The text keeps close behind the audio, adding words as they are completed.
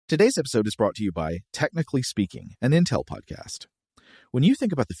Today's episode is brought to you by Technically Speaking, an Intel podcast. When you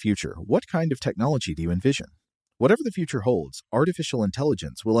think about the future, what kind of technology do you envision? Whatever the future holds, artificial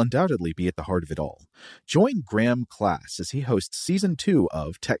intelligence will undoubtedly be at the heart of it all. Join Graham Class as he hosts Season 2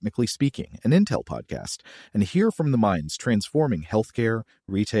 of Technically Speaking, an Intel podcast, and hear from the minds transforming healthcare,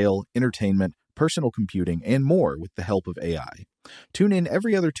 retail, entertainment, personal computing, and more with the help of AI. Tune in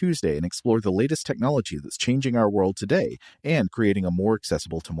every other Tuesday and explore the latest technology that's changing our world today and creating a more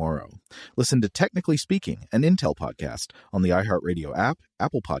accessible tomorrow. Listen to Technically Speaking, an Intel podcast on the iHeartRadio app,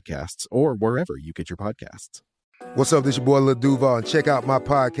 Apple Podcasts, or wherever you get your podcasts. What's up, this your boy Lil Duval, and check out my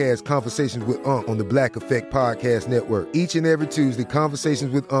podcast, Conversations with Unc, on the Black Effect Podcast Network. Each and every Tuesday,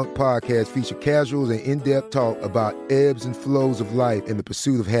 Conversations with Unc podcast feature casuals and in-depth talk about ebbs and flows of life and the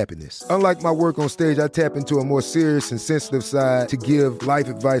pursuit of happiness. Unlike my work on stage, I tap into a more serious and sensitive side to give life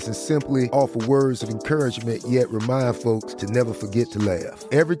advice and simply offer words of encouragement, yet remind folks to never forget to laugh.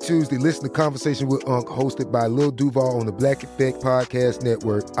 Every Tuesday, listen to Conversations with Unc, hosted by Lil Duval on the Black Effect Podcast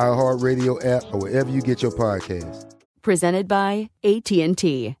Network, iHeartRadio app, or wherever you get your podcasts. Presented by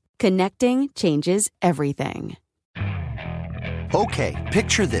AT&T. Connecting changes everything. Okay,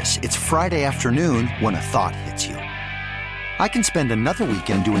 picture this. It's Friday afternoon when a thought hits you. I can spend another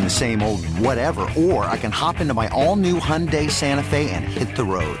weekend doing the same old whatever, or I can hop into my all-new Hyundai Santa Fe and hit the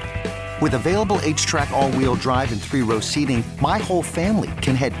road. With available H-Track all-wheel drive and 3-row seating, my whole family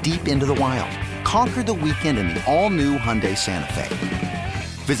can head deep into the wild. Conquer the weekend in the all-new Hyundai Santa Fe.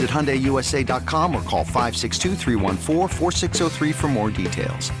 Visit HyundaiUSA.com or call 562-314-4603 for more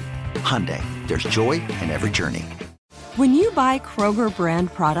details. Hyundai, there's joy in every journey. When you buy Kroger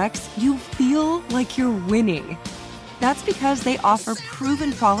brand products, you feel like you're winning. That's because they offer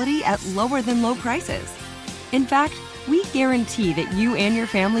proven quality at lower than low prices. In fact, we guarantee that you and your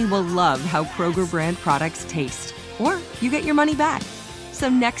family will love how Kroger brand products taste, or you get your money back. So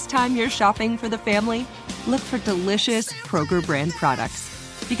next time you're shopping for the family, look for delicious Kroger brand products,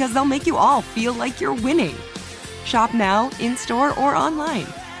 because they'll make you all feel like you're winning. Shop now, in-store, or online.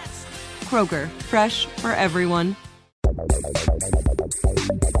 Kroger, fresh for everyone.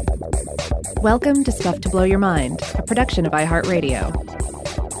 Welcome to Stuff to Blow Your Mind, a production of iHeartRadio.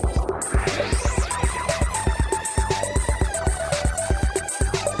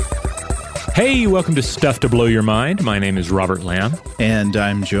 Hey, welcome to Stuff to Blow Your Mind. My name is Robert Lamb. And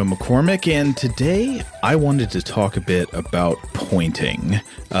I'm Joe McCormick, and today I wanted to talk a bit about pointing.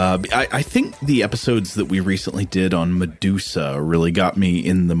 I think the episodes that we recently did on Medusa really got me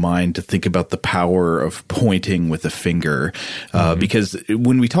in the mind to think about the power of pointing with a finger. Because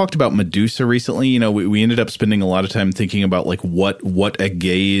when we talked about Medusa recently, you know, we ended up spending a lot of time thinking about like what a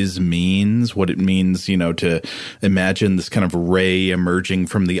gaze means, what it means, you know, to imagine this kind of ray emerging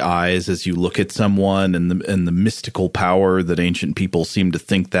from the eyes as you look at someone, and the mystical power that ancient people seem to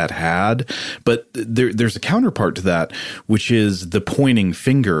think that had. But there's a counterpart to that, which is the pointing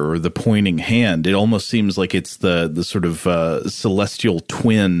finger or the pointing hand. It almost seems like it's the sort of celestial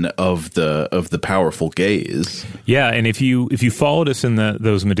twin of the powerful gaze. Yeah, and if you followed us in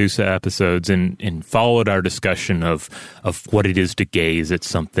those Medusa episodes and followed our discussion of what it is to gaze at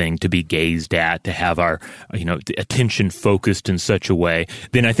something, to be gazed at, to have our attention focused in such a way,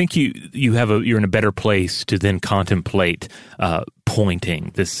 then I think you're in a better place to then contemplate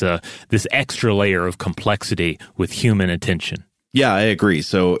pointing, this extra layer of complexity with human attention. Yeah, I agree.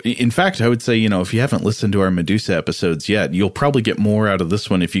 So, in fact, I would say, you know, if you haven't listened to our Medusa episodes yet, you'll probably get more out of this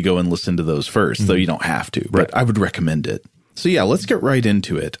one if you go and listen to those first, though you don't have to. But I would recommend it. So, yeah, let's get right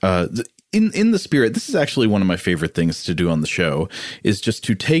into it. In the spirit, this is actually one of my favorite things to do on the show, is just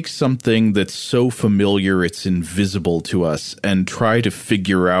to take something that's so familiar it's invisible to us and try to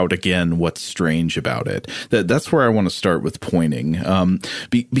figure out again what's strange about it. That's where I want to start with pointing,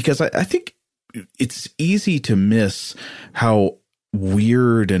 because I think it's easy to miss how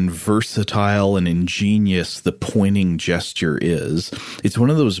weird and versatile and ingenious the pointing gesture is. It's one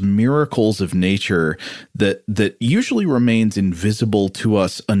of those miracles of nature that usually remains invisible to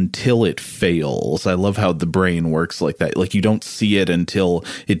us until it fails. I love how the brain works like that. Like, you don't see it until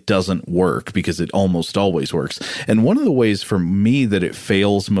it doesn't work, because it almost always works. And one of the ways for me that it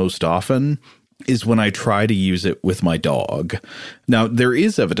fails most often is when I try to use it with my dog. Now, there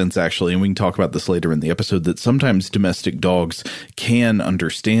is evidence, actually, and we can talk about this later in the episode, that sometimes domestic dogs can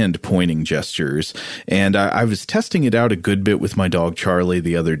understand pointing gestures. And I was testing it out a good bit with my dog, Charlie,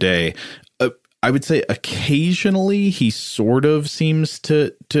 the other day. I would say occasionally he sort of seems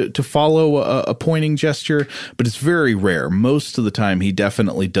to follow a pointing gesture, but it's very rare. Most of the time, he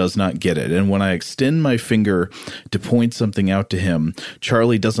definitely does not get it. And when I extend my finger to point something out to him,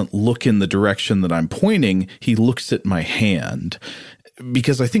 Charlie doesn't look in the direction that I'm pointing. He looks at my hand.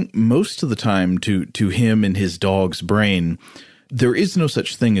 because I think most of the time to him and his dog's brain, there is no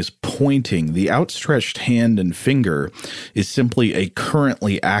such thing as pointing. The outstretched hand and finger is simply a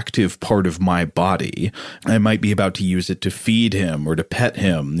currently active part of my body. I might be about to use it to feed him or to pet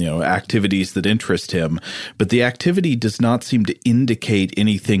him, activities that interest him. But the activity does not seem to indicate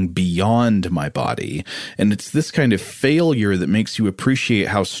anything beyond my body. And it's this kind of failure that makes you appreciate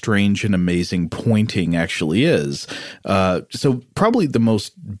how strange and amazing pointing actually is. So probably the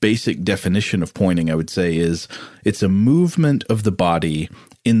most basic definition of pointing, I would say, is it's a movement of the body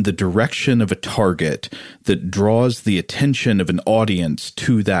in the direction of a target that draws the attention of an audience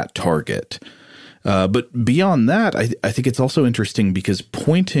to that target. But beyond that, I think it's also interesting because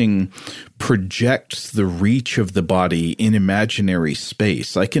pointing projects the reach of the body in imaginary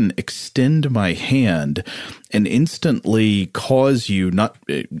space. I can extend my hand and instantly cause you, not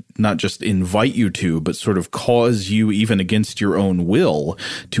just invite you to, but sort of cause you, even against your own will,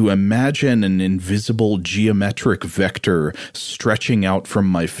 to imagine an invisible geometric vector stretching out from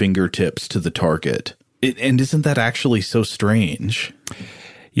my fingertips to the target. And isn't that actually so strange?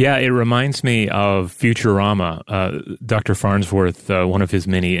 Yeah, it reminds me of Futurama. Dr. Farnsworth, one of his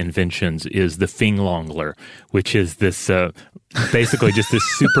many inventions is the finglongler, which is this basically just this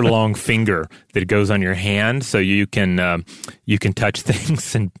super long finger that goes on your hand, so you can touch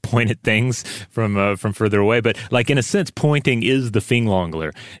things and point at things from further away. But like in a sense, pointing is the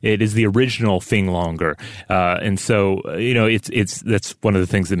finglongler. It is the original finglonger, and so that's one of the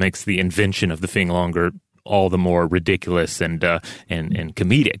things that makes the invention of the finglonger all the more ridiculous and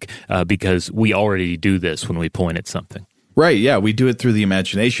comedic, because we already do this when we point at something. Right, yeah, we do it through the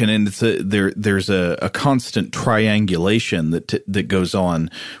imagination, and there's a constant triangulation that goes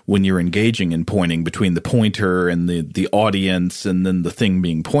on when you're engaging in pointing between the pointer and the audience and then the thing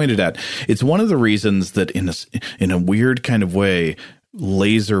being pointed at. It's one of the reasons that in a weird kind of way,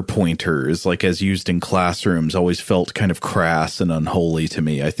 laser pointers, like as used in classrooms, always felt kind of crass and unholy to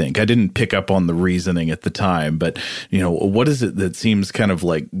me, I think. I didn't pick up on the reasoning at the time, but, what is it that seems kind of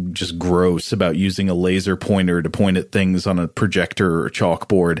like just gross about using a laser pointer to point at things on a projector or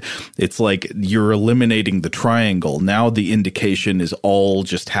chalkboard? It's like you're eliminating the triangle. Now the indication is all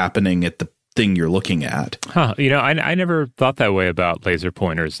just happening at the thing you're looking at. Huh. I never thought that way about laser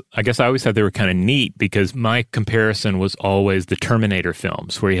pointers. I guess I always thought they were kind of neat because my comparison was always the Terminator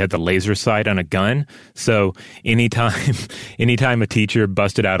films where you had the laser sight on a gun. So anytime a teacher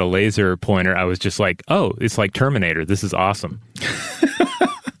busted out a laser pointer, I was just like, oh, it's like Terminator. This is awesome.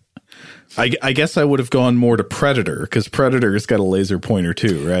 I guess I would have gone more to Predator because Predator's got a laser pointer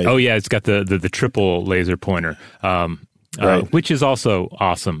too, right? Oh yeah, it's got the triple laser pointer. Right. Which is also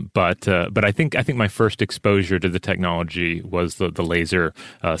awesome, but I think my first exposure to the technology was the laser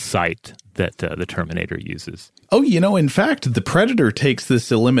sight that the Terminator uses. Oh, in fact, the Predator takes this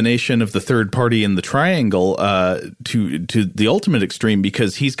elimination of the third party in the triangle to the ultimate extreme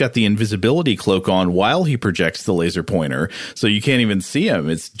because he's got the invisibility cloak on while he projects the laser pointer, so you can't even see him.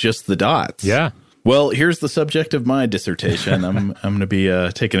 It's just the dots. Yeah. Well, here's the subject of my dissertation. I'm going to be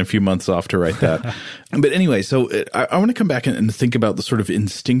taking a few months off to write that. But anyway, so I want to come back and think about the sort of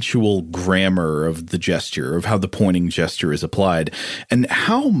instinctual grammar of the gesture, of how the pointing gesture is applied, and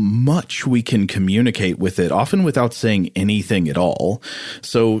how much we can communicate with it, often without saying anything at all.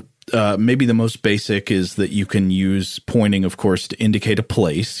 So maybe the most basic is that you can use pointing, of course, to indicate a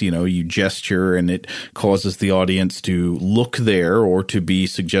place. You gesture and it causes the audience to look there or to be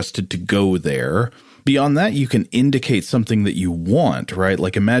suggested to go there. Beyond that, you can indicate something that you want, right?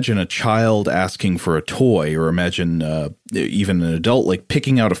 Like imagine a child asking for a toy, or imagine even an adult like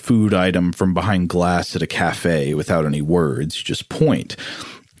picking out a food item from behind glass at a cafe without any words. You just point.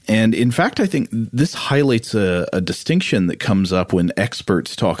 And in fact, I think this highlights a distinction that comes up when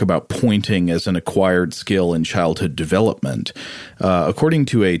experts talk about pointing as an acquired skill in childhood development. According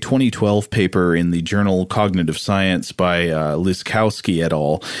to a 2012 paper in the journal Cognitive Science by Liskowski et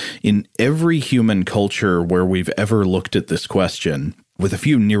al., in every human culture where we've ever looked at this question, with a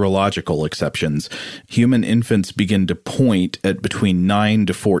few neurological exceptions, human infants begin to point at between 9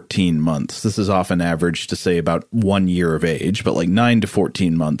 to 14 months. This is often averaged to say about 1 year of age, but like 9 to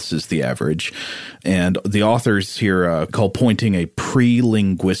 14 months is the average. And the authors here call pointing a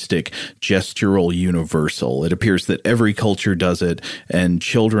pre-linguistic gestural universal. It appears that every culture does it, and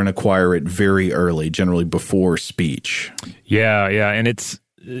children acquire it very early, generally before speech. Yeah, and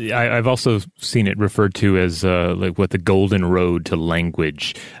I've also seen it referred to as like what the golden road to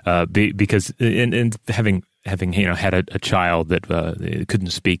language, because in having had a child that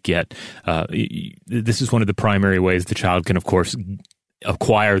couldn't speak yet, this is one of the primary ways the child can, of course,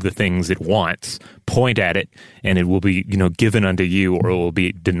 acquire the things it wants, point at it, and it will be, given unto you, or it will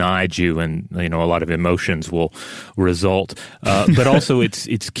be denied you, and, a lot of emotions will result. But also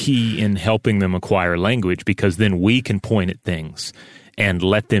it's key in helping them acquire language, because then we can point at things and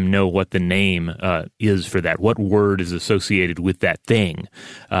let them know what the name is for that, what word is associated with that thing.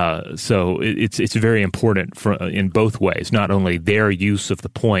 So it's very important in both ways, not only their use of the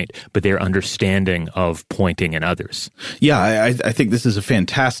point, but their understanding of pointing in others. Yeah, I think this is a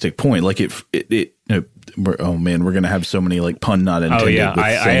fantastic point. Like oh man, we're going to have so many like pun not intended. Oh yeah, I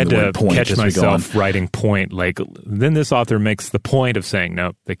had to catch myself writing point. Like then this author makes the point of saying,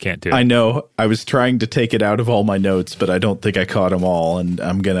 no, they can't do it. I know. I was trying to take it out of all my notes, but I don't think I caught them all. And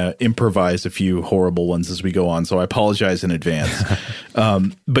I'm going to improvise a few horrible ones as we go on. So I apologize in advance.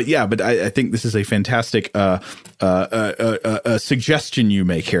 But I think this is a fantastic suggestion you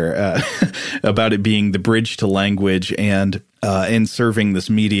make here about it being the bridge to language and serving this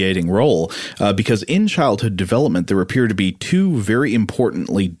mediating role, because in childhood development, there appear to be two very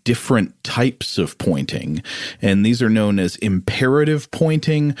importantly different types of pointing, and these are known as imperative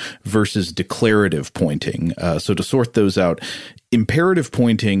pointing versus declarative pointing. So to sort those out, imperative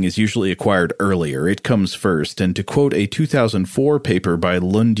pointing is usually acquired earlier. It comes first. And to quote a 2004 paper by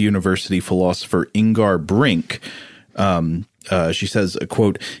Lund University philosopher Ingar Brink, she says,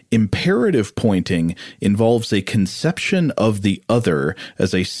 quote, imperative pointing involves a conception of the other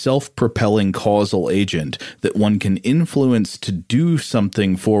as a self-propelling causal agent that one can influence to do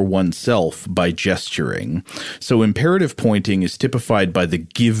something for oneself by gesturing. So imperative pointing is typified by the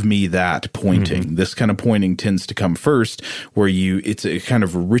give me that pointing. Mm-hmm. This kind of pointing tends to come first, where it's a kind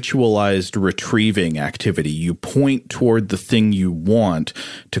of ritualized retrieving activity. You point toward the thing you want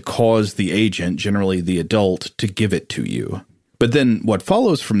to cause the agent, generally the adult, to give it to you. But then what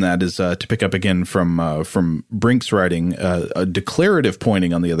follows from that is, to pick up again from Brink's writing, declarative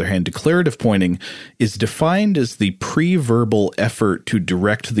pointing, on the other hand. Declarative pointing is defined as the pre-verbal effort to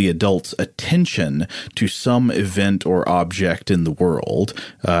direct the adult's attention to some event or object in the world.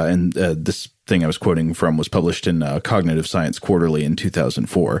 And this thing I was quoting from was published in Cognitive Science Quarterly in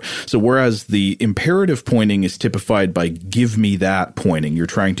 2004. So whereas the imperative pointing is typified by give me that pointing, you're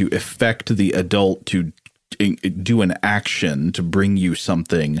trying to affect the adult to do an action to bring you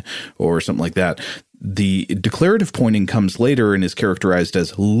something or something like that. The declarative pointing comes later and is characterized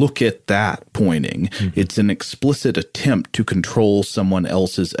as look at that pointing. Mm-hmm. It's an explicit attempt to control someone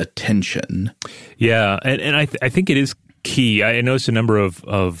else's attention. Yeah, and I think it is key. I noticed a number of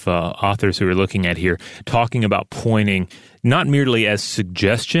authors who we're looking at here talking about pointing not merely as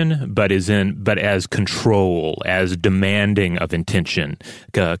suggestion, but as control, as demanding of intention,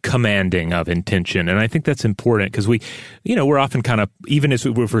 commanding of intention. And I think that's important because we're often kind of, even if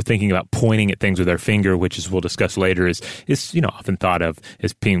we're thinking about pointing at things with our finger, which as we'll discuss later is often thought of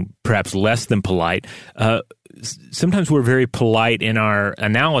as being perhaps less than polite. Sometimes we're very polite in our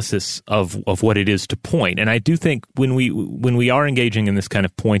analysis of what it is to point. And I do think when we are engaging in this kind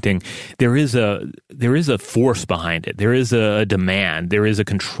of pointing, there is a force behind it. There is a demand. There is a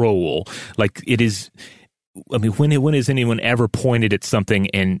control. Like it is. I mean, when has anyone ever pointed at something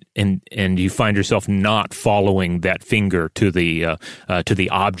and you find yourself not following that finger to the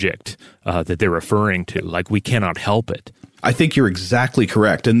object that they're referring to? Like we cannot help it. I think you're exactly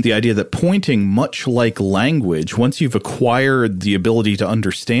correct. And the idea that pointing, much like language, once you've acquired the ability to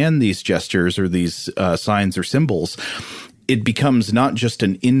understand these gestures or these signs or symbols, it becomes not just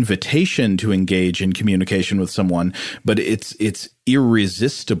an invitation to engage in communication with someone, but it's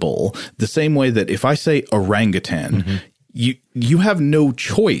irresistible. The same way that if I say orangutan, mm-hmm. You have no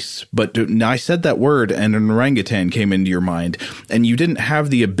choice, but I said that word and an orangutan came into your mind, and you didn't have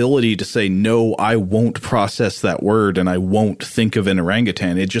the ability to say, no, I won't process that word and I won't think of an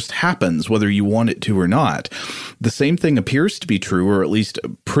orangutan. It just happens whether you want it to or not. The same thing appears to be true, or at least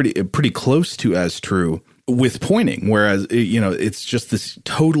pretty close to as true, with pointing, whereas, it's just this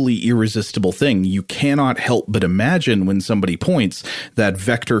totally irresistible thing. You cannot help but imagine when somebody points that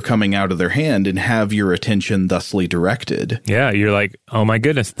vector coming out of their hand and have your attention thusly directed. Yeah, you're like, oh my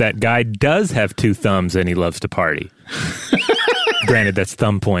goodness, that guy does have two thumbs and he loves to party. Granted, that's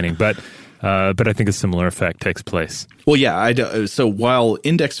thumb pointing, but I think a similar effect takes place. Well, yeah. So while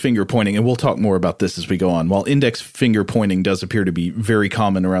index finger pointing, and we'll talk more about this as we go on, while index finger pointing does appear to be very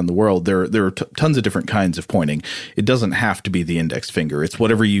common around the world, there are tons of different kinds of pointing. It doesn't have to be the index finger. It's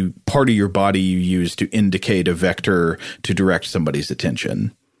whatever part of your body you use to indicate a vector to direct somebody's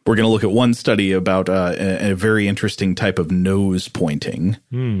attention. We're going to look at one study about a very interesting type of nose pointing.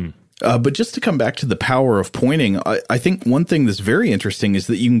 But just to come back to the power of pointing, I think one thing that's very interesting is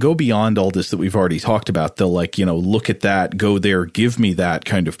that you can go beyond all this that we've already talked about. The look at that, go there, give me that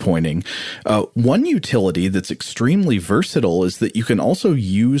kind of pointing. One utility that's extremely versatile is that you can also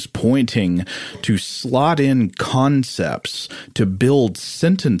use pointing to slot in concepts to build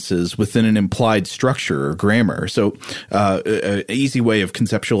sentences within an implied structure or grammar. So an easy way of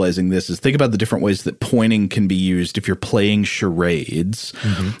conceptualizing this is think about the different ways that pointing can be used if you're playing charades.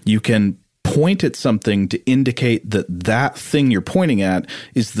 You can point at something to indicate that thing you're pointing at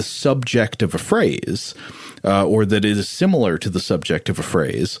is the subject of a phrase, or that it is similar to the subject of a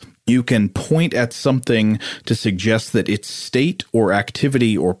phrase. You can point at something to suggest that its state or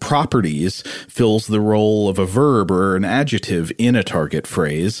activity or properties fills the role of a verb or an adjective in a target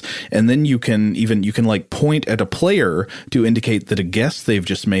phrase. And then you can point at a player to indicate that a guess they've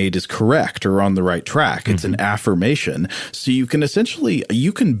just made is correct or on the right track. It's an affirmation. So you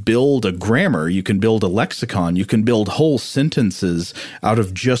can build a grammar, you can build a lexicon, you can build whole sentences out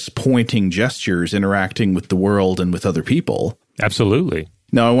of just pointing gestures interacting with the world and with other people. Absolutely.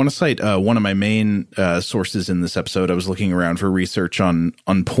 Now, I want to cite one of my main sources in this episode. I was looking around for research on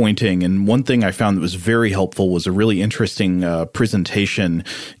pointing, and one thing I found that was very helpful was a really interesting presentation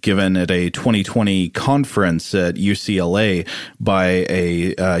given at a 2020 conference at UCLA by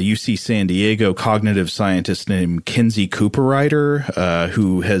a UC San Diego cognitive scientist named Kinsey Cooperrider,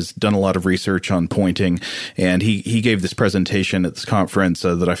 who has done a lot of research on pointing. And he gave this presentation at this conference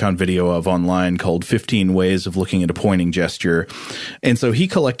that I found video of online called 15 Ways of Looking at a Pointing Gesture. And so he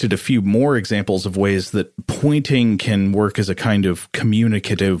collected a few more examples of ways that pointing can work as a kind of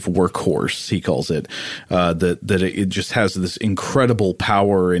communicative workhorse, he calls it, that it just has this incredible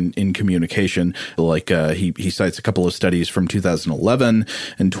power in communication. Like he cites a couple of studies from 2011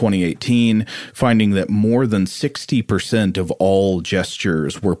 and 2018, finding that more than 60% of all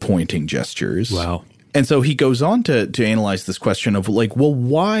gestures were pointing gestures. Wow. And so he goes on to analyze this question of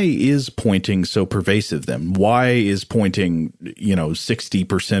why is pointing so pervasive then? Why is pointing,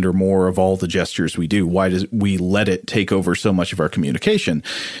 60% or more of all the gestures we do? Why does we let it take over so much of our communication?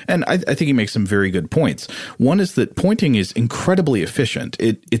 And I think he makes some very good points. One is that pointing is incredibly efficient.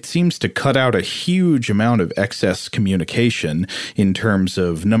 It seems to cut out a huge amount of excess communication in terms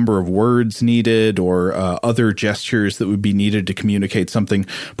of number of words needed or other gestures that would be needed to communicate something.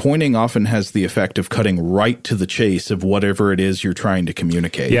 Pointing often has the effect of cutting right to the chase of whatever it is you're trying to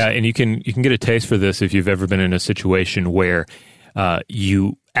communicate. Yeah, and you can get a taste for this if you've ever been in a situation where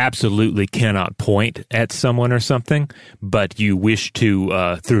you absolutely cannot point at someone or something, but you wish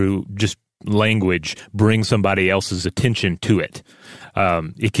to, through just language, bring somebody else's attention to it.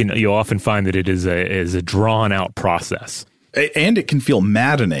 You'll often find that it is a drawn out process. And it can feel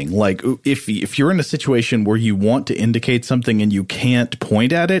maddening. Like if you're in a situation where you want to indicate something and you can't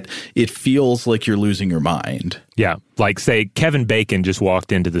point at it, it feels like you're losing your mind. Yeah. Like say Kevin Bacon just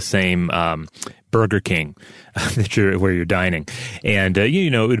walked into the same Burger King where you're dining. And,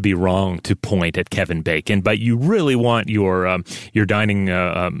 it would be wrong to point at Kevin Bacon, but you really want your dining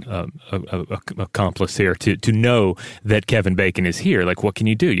accomplice here to know that Kevin Bacon is here. Like, what can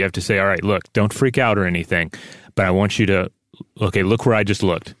you do? You have to say, all right, look, don't freak out or anything, but I want you to, okay, look where I just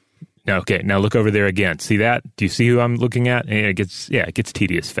looked. Okay, now look over there again. See that? Do you see who I'm looking at? And it gets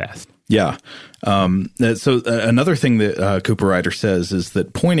tedious fast. Yeah. So another thing that Cooperrider says is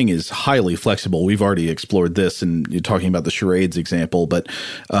that pointing is highly flexible. We've already explored this and you're talking about the charades example, but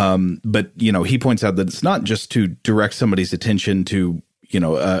he points out that it's not just to direct somebody's attention to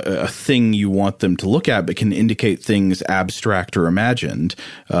a thing you want them to look at, but can indicate things abstract or imagined.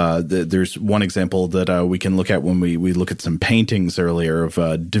 There's one example that we can look at when we look at some paintings earlier of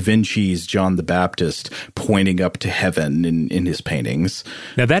Da Vinci's John the Baptist pointing up to heaven in his paintings.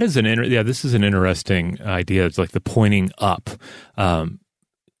 Now that is this is an interesting idea. It's like the pointing up.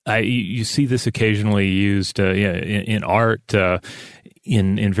 You see this occasionally used in art.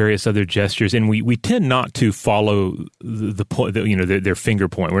 In various other gestures, and we tend not to follow the point, their finger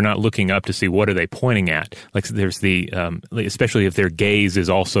point. We're not looking up to see what are they pointing at. Like there's especially if their gaze is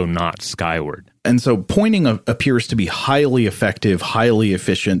also not skyward. And so pointing appears to be highly effective, highly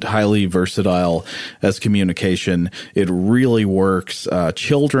efficient, highly versatile as communication. It really works.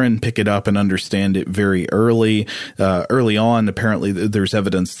 Children pick it up and understand it very early. Early on, apparently, there's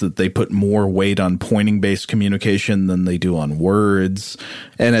evidence that they put more weight on pointing-based communication than they do on words.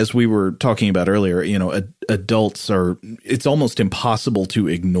 And as we were talking about earlier, adults it's almost impossible to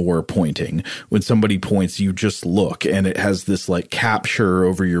ignore pointing. When somebody points, you just look, and it has this capture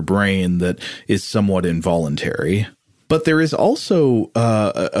over your brain that is somewhat involuntary. But there is also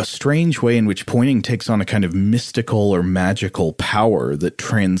a strange way in which pointing takes on a kind of mystical or magical power that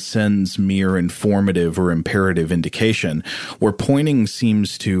transcends mere informative or imperative indication, where pointing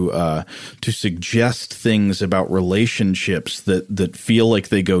seems to suggest things about relationships that feel like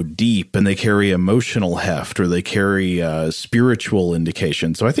they go deep and they carry emotional heft or they carry spiritual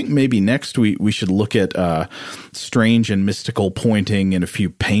indication. So I think maybe next we should look at strange and mystical pointing in a few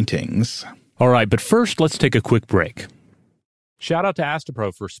paintings. All right, but first, let's take a quick break. Shout out to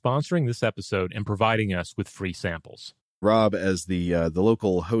Astepro for sponsoring this episode and providing us with free samples. Rob, as the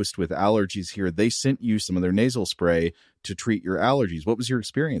local host with allergies here, they sent you some of their nasal spray to treat your allergies. What was your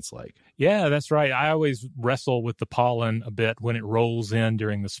experience like? Yeah, that's right. I always wrestle with the pollen a bit when it rolls in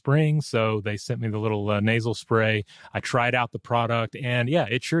during the spring, so they sent me the little nasal spray. I tried out the product, and yeah,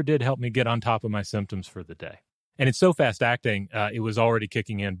 it sure did help me get on top of my symptoms for the day. And it's so fast-acting, it was already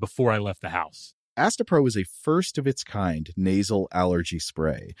kicking in before I left the house. Astepro is a first-of-its-kind nasal allergy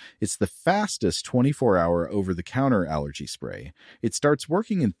spray. It's the fastest 24-hour over-the-counter allergy spray. It starts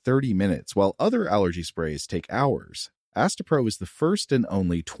working in 30 minutes, while other allergy sprays take hours. Astepro is the first and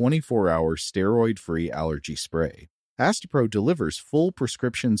only 24-hour steroid-free allergy spray. Astepro delivers full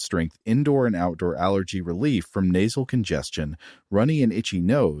prescription-strength indoor and outdoor allergy relief from nasal congestion, runny and itchy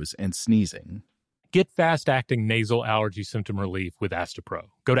nose, and sneezing. Get fast-acting nasal allergy symptom relief with Astepro.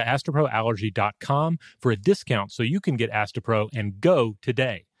 Go to asteproallergy.com for a discount so you can get Astepro and go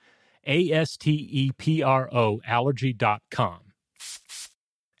today. ASTEPRO allergy.com.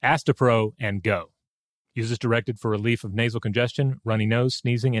 Astepro and go. Use as directed for relief of nasal congestion, runny nose,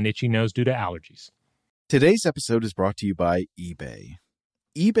 sneezing, and itchy nose due to allergies. Today's episode is brought to you by eBay.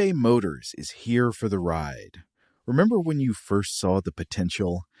 eBay Motors is here for the ride. Remember when you first saw the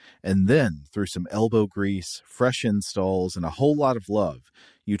potential? And then, through some elbow grease, fresh installs, and a whole lot of love,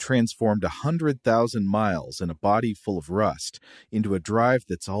 you transformed 100,000 miles and a body full of rust into a drive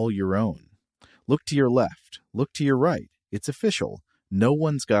that's all your own. Look to your left. Look to your right. It's official. No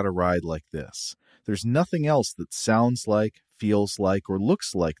one's got a ride like this. There's nothing else that sounds like, feels like, or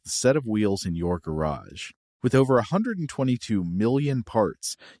looks like the set of wheels in your garage. With over 122 million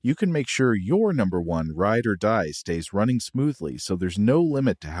parts, you can make sure your number one ride or die stays running smoothly so there's no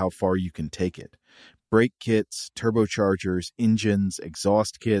limit to how far you can take it. Brake kits, turbochargers, engines,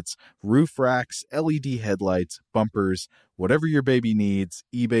 exhaust kits, roof racks, LED headlights, bumpers, whatever your baby needs,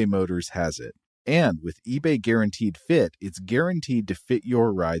 eBay Motors has it. And with eBay Guaranteed Fit, it's guaranteed to fit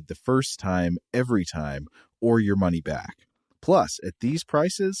your ride the first time, every time, or your money back. Plus, at these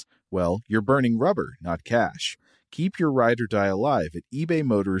prices, well, you're burning rubber, not cash. Keep your ride or die alive at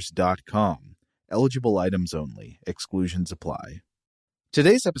ebaymotors.com. Eligible items only. Exclusions apply.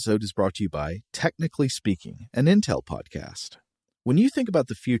 Today's episode is brought to you by Technically Speaking, an Intel podcast. When you think about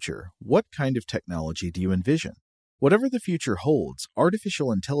the future, what kind of technology do you envision? Whatever the future holds,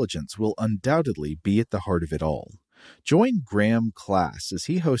 artificial intelligence will undoubtedly be at the heart of it all. Join Graham Class as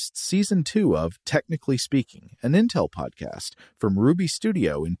he hosts Season 2 of Technically Speaking, an Intel podcast from Ruby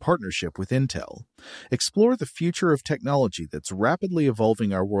Studio in partnership with Intel. Explore the future of technology that's rapidly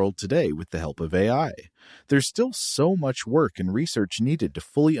evolving our world today with the help of AI. There's still so much work and research needed to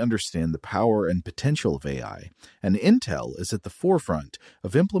fully understand the power and potential of AI, and Intel is at the forefront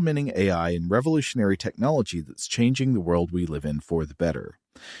of implementing AI in revolutionary technology that's changing the world we live in for the better.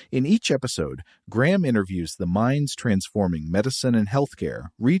 In each episode, Graham interviews the minds transforming medicine and healthcare,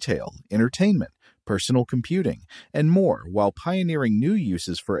 retail, entertainment, personal computing, and more while pioneering new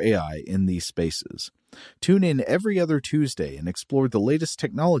uses for AI in these spaces. Tune in every other Tuesday and explore the latest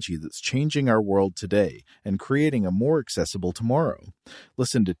technology that's changing our world today and creating a more accessible tomorrow.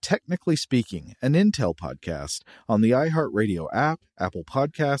 Listen to Technically Speaking, an Intel podcast on the iHeartRadio app, Apple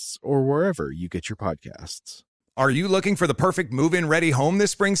Podcasts, or wherever you get your podcasts. Are you looking for the perfect move-in ready home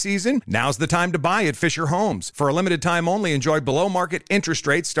this spring season? Now's the time to buy at Fisher Homes. For a limited time only, enjoy below-market interest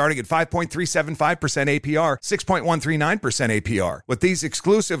rates starting at 5.375% APR, 6.139% APR. With these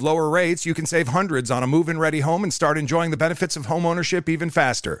exclusive lower rates, you can save hundreds on a move-in ready home and start enjoying the benefits of home ownership even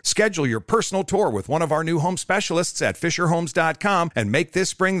faster. Schedule your personal tour with one of our new home specialists at FisherHomes.com and make this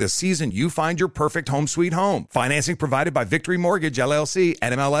spring the season you find your perfect home sweet home. Financing provided by Victory Mortgage, LLC,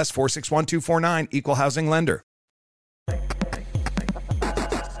 NMLS 461249, Equal Housing Lender.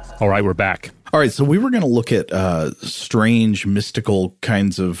 All right, we're back. All right, so we were going to look at strange, mystical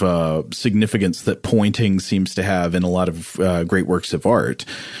kinds of significance that pointing seems to have in a lot of great works of art.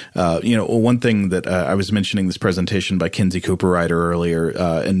 One thing that I was mentioning this presentation by Kinsey Cooperrider earlier,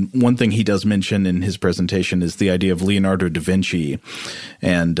 and one thing he does mention in his presentation is the idea of Leonardo da Vinci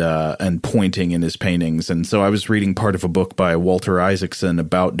and pointing in his paintings. And so I was reading part of a book by Walter Isaacson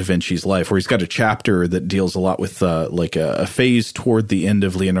about da Vinci's life, where he's got a chapter that deals a lot with a phase toward the end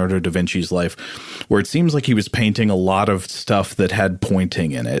of Leonardo da Vinci's life, where it seems like he was painting a lot of stuff that had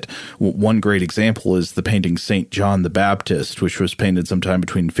pointing in it. One great example is the painting St. John the Baptist, which was painted sometime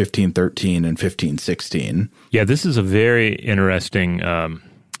between 1513 and 1516. Yeah, this is a very interesting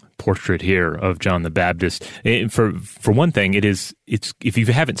portrait here of John the Baptist. For one thing, it's if you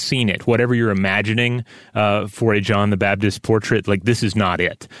haven't seen it, whatever you're imagining for a John the Baptist portrait, like this is not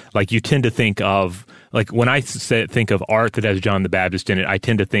it. Like you tend to think of, like when I think of art that has John the Baptist in it, I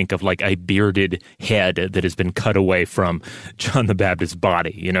tend to think of like a bearded head that has been cut away from John the Baptist's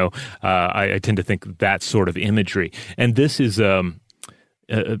body. You know, I tend to think that sort of imagery, and this is a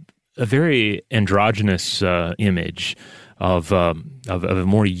very androgynous image of a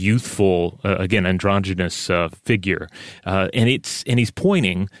more youthful, again, androgynous figure, and he's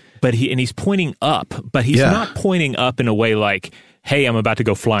pointing, but he's pointing up, but he's not pointing up in a way like, hey, I'm about to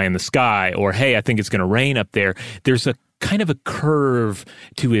go fly in the sky, or hey, I think it's going to rain up there. There's a kind of a curve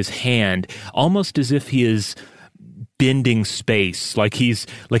to his hand, almost as if he is bending space, like he's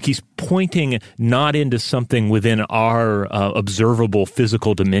pointing not into something within our observable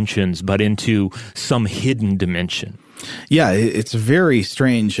physical dimensions, but into some hidden dimension. Yeah, it's a very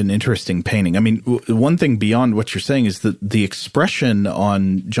strange and interesting painting. I mean, one thing beyond what you're saying is that the expression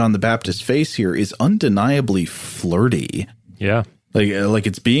on John the Baptist's face here is undeniably flirty. Yeah. Like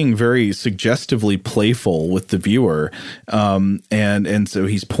it's being very suggestively playful with the viewer. And so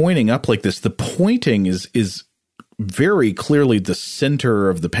he's pointing up like this. The pointing is very clearly the center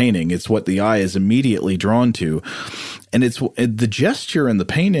of the painting. It's what the eye is immediately drawn to. And the gesture in the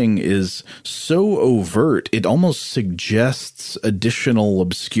painting is so overt, it almost suggests additional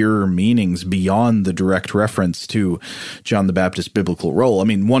obscure meanings beyond the direct reference to John the Baptist's biblical role. I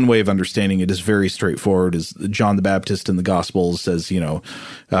mean, one way of understanding it is very straightforward, is John the Baptist in the Gospels says,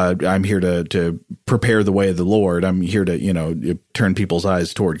 I'm here to prepare the way of the Lord. I'm here to, turn people's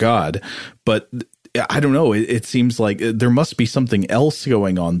eyes toward God. But I don't know. It seems like there must be something else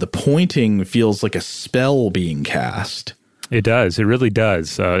going on. The pointing feels like a spell being cast. It does. It really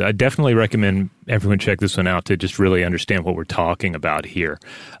does. I definitely recommend everyone check this one out to just really understand what we're talking about here.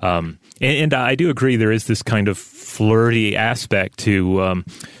 And I do agree there is this kind of flirty aspect to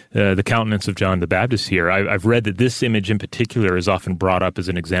the countenance of John the Baptist here. I've read that this image in particular is often brought up as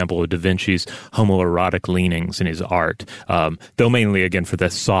an example of Da Vinci's homoerotic leanings in his art, though mainly, again, for the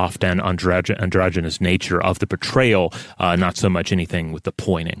soft and androgynous nature of the portrayal, not so much anything with the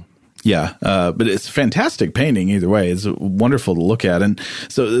pointing. Yeah, but it's a fantastic painting either way. It's wonderful to look at. And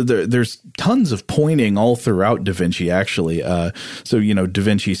so there's tons of pointing all throughout Da Vinci, actually. Da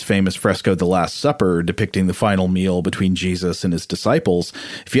Vinci's famous fresco, The Last Supper, depicting the final meal between Jesus and his disciples.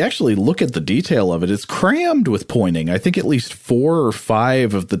 If you actually look at the detail of it, it's crammed with pointing. I think at least 4 or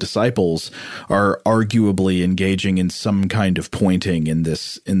 5 of the disciples are arguably engaging in some kind of pointing in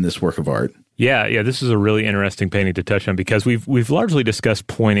this work of art. Yeah, this is a really interesting painting to touch on because we've largely discussed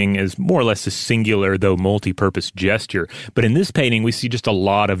pointing as more or less a singular, though multi-purpose gesture. But in this painting, we see just a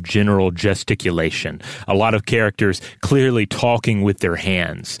lot of general gesticulation, a lot of characters clearly talking with their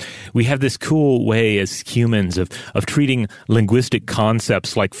hands. We have this cool way as humans of treating linguistic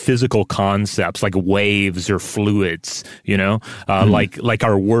concepts like physical concepts, like waves or fluids, like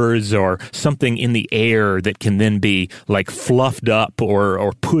our words or something in the air that can then be like fluffed up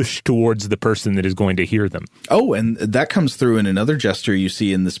or pushed towards the person that is going to hear them. Oh, and that comes through in another gesture you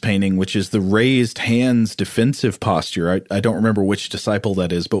see in this painting, which is the raised hands defensive posture. I don't remember which disciple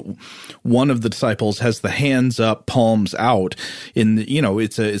that is, but one of the disciples has the hands up, palms out.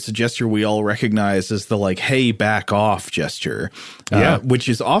 It's a gesture we all recognize as the like, hey, back off gesture, which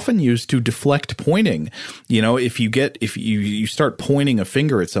is often used to deflect pointing. If you start pointing a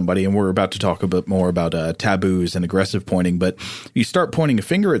finger at somebody, and we're about to talk a bit more about taboos and aggressive pointing, but you start pointing a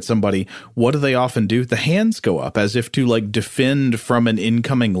finger at somebody, what do they often do? The hands go up as if to like defend from an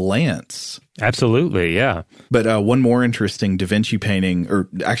incoming lance. Absolutely, yeah. But one more interesting Da Vinci painting, or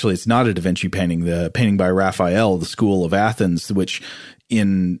actually it's not a Da Vinci painting, the painting by Raphael, The School of Athens, which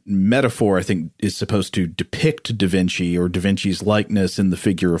in metaphor, I think, is supposed to depict Da Vinci or Da Vinci's likeness in the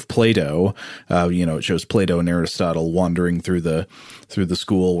figure of Plato. It shows Plato and Aristotle wandering through the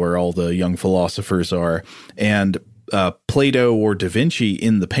school where all the young philosophers are. And Plato or Da Vinci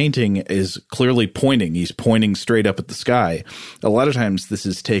in the painting is clearly pointing. He's pointing straight up at the sky. A lot of times this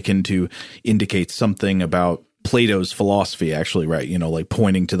is taken to indicate something about Plato's philosophy, actually, right? Like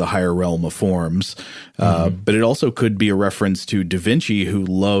pointing to the higher realm of forms. But it also could be a reference to Da Vinci, who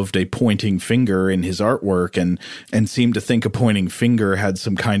loved a pointing finger in his artwork and seemed to think a pointing finger had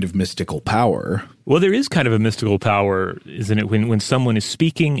some kind of mystical power. Well, there is kind of a mystical power, isn't it, when someone is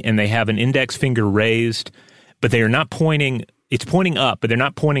speaking and they have an index finger raised, but they are not pointing. It's pointing up, but they're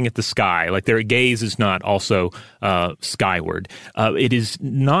not pointing at the sky. Like their gaze is not also skyward. It is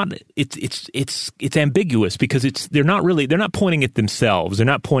not. It's ambiguous because they're not pointing at themselves. They're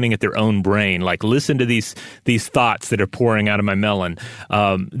not pointing at their own brain. Like listen to these thoughts that are pouring out of my melon.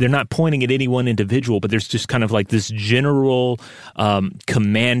 They're not pointing at any one individual, but there's just kind of like this general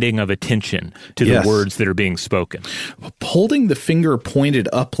commanding of attention to the words that are being spoken. Holding the finger pointed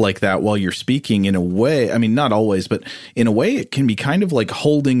up like that while you're speaking, in a way, I mean, not always, but in a way, it can be kind of like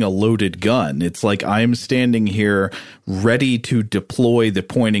holding a loaded gun. It's like I'm standing here ready to deploy the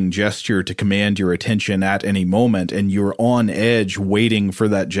pointing gesture to command your attention at any moment, and you're on edge waiting for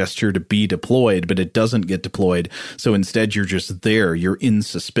that gesture to be deployed, but it doesn't get deployed. So instead, you're just there. You're in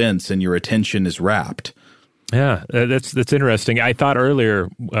suspense, and your attention is rapt. Yeah, that's interesting. I thought earlier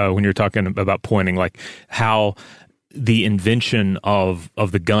when you were talking about pointing, like how the invention of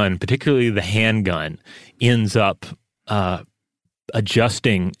the gun, particularly the handgun, ends up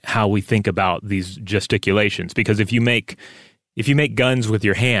adjusting how we think about these gesticulations. Because if you make guns with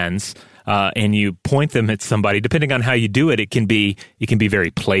your hands and you point them at somebody, depending on how you do it, it can be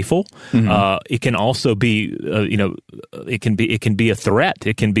very playful. It can also be it can be a threat.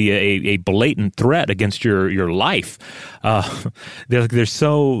 It can be a blatant threat against your life. There's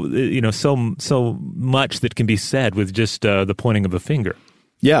so much that can be said with just the pointing of a finger.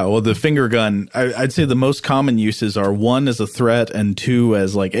 Yeah, well, the finger gun, I'd say the most common uses are 1 as a threat and 2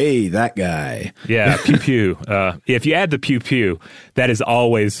 as like, hey, that guy. Yeah, pew pew. If you add the pew pew, that is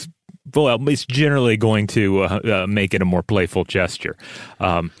always, well, it's generally going to make it a more playful gesture.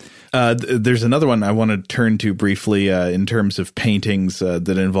 There's another one I want to turn to briefly in terms of paintings that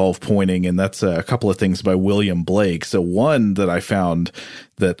involve pointing, and that's a couple of things by William Blake. So one that I found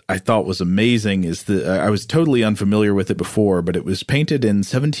that I thought was amazing is that I was totally unfamiliar with it before, but it was painted in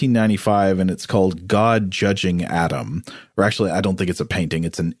 1795, and it's called God Judging Adam. Or actually, I don't think it's a painting.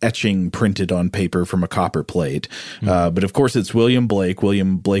 It's an etching printed on paper from a copper plate. But of course, it's William Blake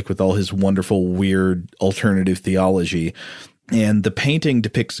with all his wonderful, weird alternative theology. And the painting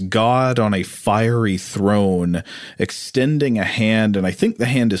depicts God on a fiery throne, extending a hand, and I think the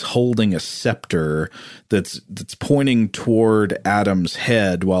hand is holding a scepter that's pointing toward Adam's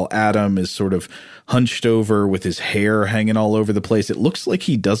head, while Adam is sort of hunched over with his hair hanging all over the place. It looks like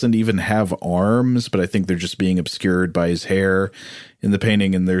he doesn't even have arms, but I think they're just being obscured by his hair in the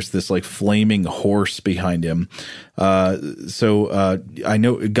painting, and there's this like flaming horse behind him. So I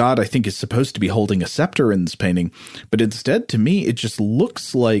know God, I think, is supposed to be holding a scepter in this painting, but instead, to me, it just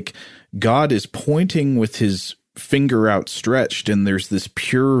looks like God is pointing with his finger outstretched, and there's this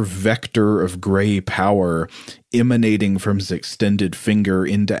pure vector of gray power emanating from his extended finger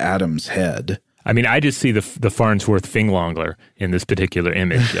into Adam's head. I mean, I just see the Farnsworth Finglongler in this particular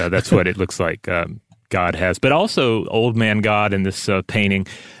image. That's what it looks like. God has, but also Old Man God in this painting.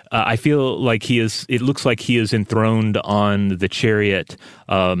 I feel like it looks like he is enthroned on the chariot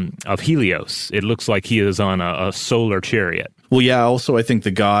of Helios. It looks like he is on a solar chariot. Well, yeah, also I think the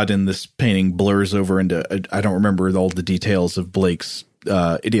God in this painting blurs over into, I don't remember all the details of Blake's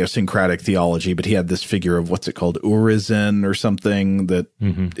idiosyncratic theology, but he had this figure of what's it called, Urizen or something that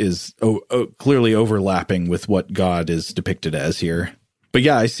is clearly overlapping with what God is depicted as here. But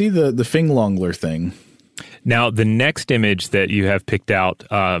yeah, I see the Finglongler thing. Now, the next image that you have picked out,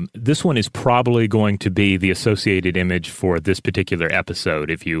 this one is probably going to be the associated image for this particular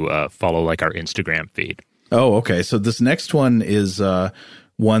episode if you follow like our Instagram feed. Oh, okay. So this next one is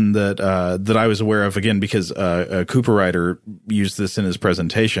one that I was aware of, again, because Cooper Ryder used this in his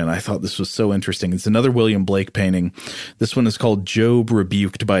presentation. I thought this was so interesting. It's another William Blake painting. This one is called Job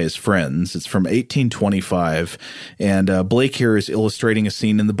Rebuked by His Friends. It's from 1825, and Blake here is illustrating a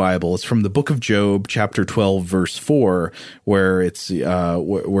scene in the Bible. It's from the book of Job, chapter 12, verse 4, where it's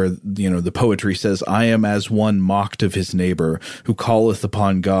where the poetry says, "I am as one mocked of his neighbor, who calleth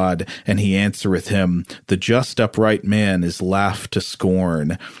upon God, and he answereth him. The just upright man is laughed to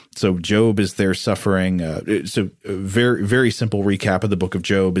scorn." So Job is there suffering. So a very, very simple recap of the book of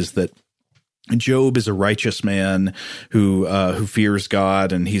Job is that Job is a righteous man who fears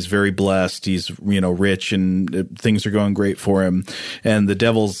God, and he's very blessed. He's, rich, and things are going great for him. And the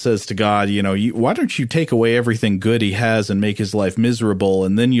devil says to God, why don't you take away everything good he has and make his life miserable?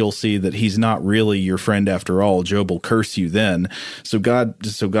 And then you'll see that he's not really your friend after all. Job will curse you then. So God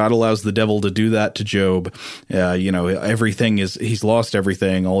allows the devil to do that to Job. He's lost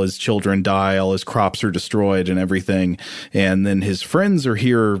everything. All his children die. All his crops are destroyed and everything. And then his friends are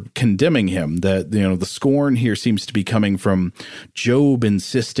here condemning him. That, the scorn here seems to be coming from Job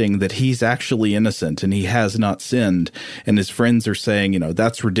insisting that he's actually innocent and he has not sinned. And his friends are saying,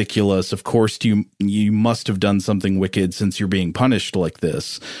 that's ridiculous. Of course, you must have done something wicked since you're being punished like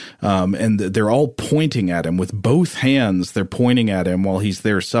this. And they're all pointing at him with both hands. They're pointing at him while he's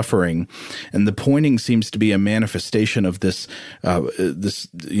there suffering. And the pointing seems to be a manifestation of this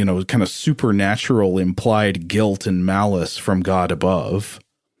kind of supernatural implied guilt and malice from God above.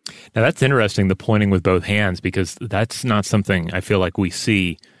 Now, that's interesting, the pointing with both hands, because that's not something I feel like we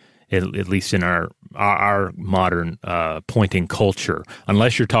see, at least in our modern pointing culture,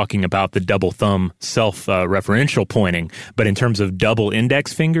 unless you're talking about the double thumb self-referential pointing. But in terms of double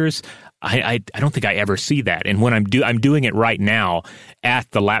index fingers, I don't think I ever see that. And when I'm doing it right now at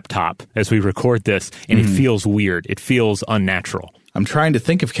the laptop as we record this, and it feels weird. It feels unnatural. I'm trying to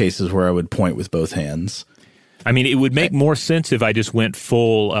think of cases where I would point with both hands. I mean, it would make more sense if I just went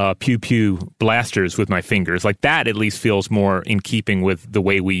full pew-pew blasters with my fingers. Like that at least feels more in keeping with the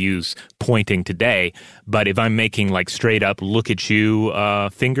way we use pointing today. But if I'm making like straight up look-at-you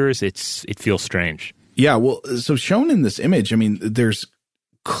fingers, it feels strange. Yeah, well, so shown in this image, I mean, there's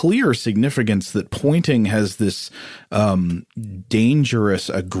clear significance that pointing has this dangerous,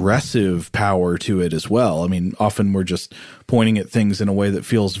 aggressive power to it as well. I mean, often we're just pointing at things in a way that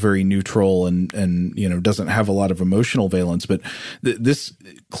feels very neutral and doesn't have a lot of emotional valence. But this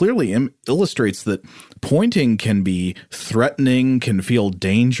clearly illustrates that pointing can be threatening, can feel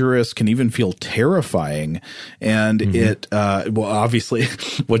dangerous, can even feel terrifying. And it, obviously,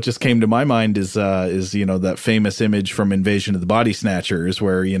 what just came to my mind is that famous image from Invasion of the Body Snatchers,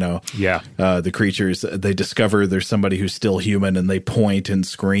 where the creatures, they discover there's somebody who's still human and they point and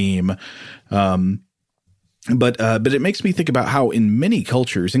scream. But it makes me think about how in many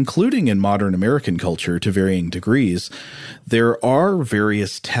cultures, including in modern American culture to varying degrees, there are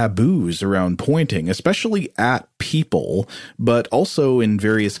various taboos around pointing, especially at people, but also in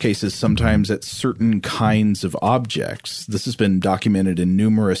various cases sometimes at certain kinds of objects. This has been documented in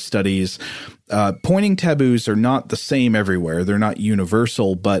numerous studies. Pointing taboos are not the same everywhere. They're not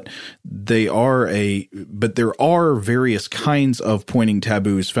universal, but there are various kinds of pointing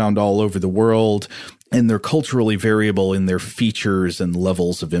taboos found all over the world, and they're culturally variable in their features and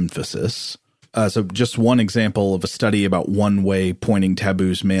levels of emphasis. So just one example of a study about one way pointing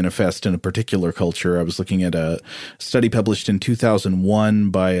taboos manifest in a particular culture. I was looking at a study published in 2001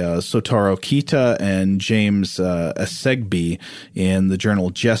 by Sotaro Kita and James Asegbi in the journal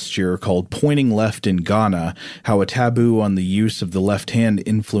Gesture called Pointing Left in Ghana, How a Taboo on the Use of the Left Hand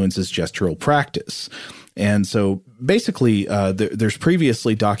Influences Gestural Practice. And so basically there's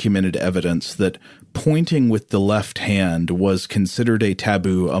previously documented evidence that pointing with the left hand was considered a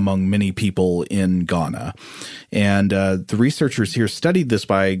taboo among many people in Ghana. And the researchers here studied this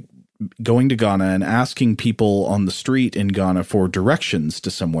by going to Ghana and asking people on the street in Ghana for directions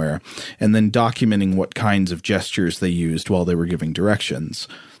to somewhere, and then documenting what kinds of gestures they used while they were giving directions.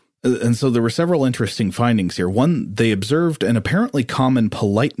 And so there were several interesting findings here. One, they observed an apparently common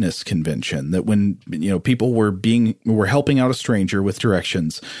politeness convention that when, people were helping out a stranger with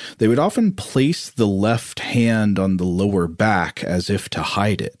directions, they would often place the left hand on the lower back as if to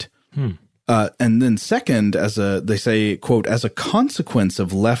hide it. And then second, they say, quote, as a consequence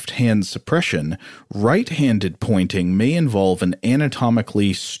of left-hand suppression, right-handed pointing may involve an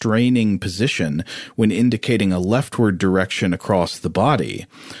anatomically straining position when indicating a leftward direction across the body.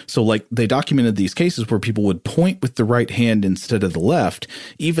 So like they documented these cases where people would point with the right hand instead of the left,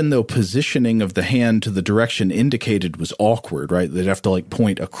 even though positioning of the hand to the direction indicated was awkward, right? They'd have to like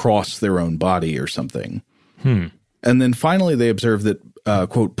point across their own body or something. And then finally, they observed that,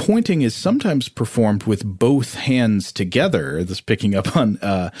 quote, pointing is sometimes performed with both hands together, this picking up on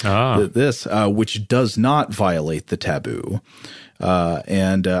which does not violate the taboo.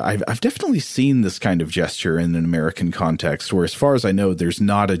 And I've definitely seen this kind of gesture in an American context where, as far as I know, there's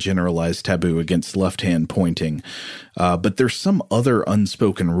not a generalized taboo against left-hand pointing. But there's some other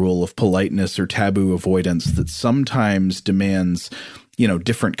unspoken rule of politeness or taboo avoidance that sometimes demands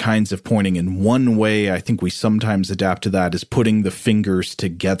different kinds of pointing. And one way I think we sometimes adapt to that is putting the fingers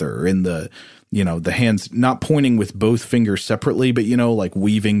together in the hands, not pointing with both fingers separately, but, like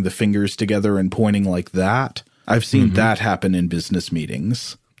weaving the fingers together and pointing like that. I've seen that happen in business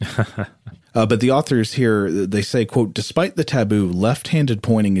meetings. But the authors here, they say, quote, despite the taboo, left-handed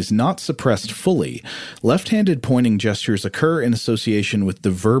pointing is not suppressed fully. Left-handed pointing gestures occur in association with the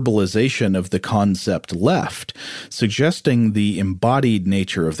verbalization of the concept left, suggesting the embodied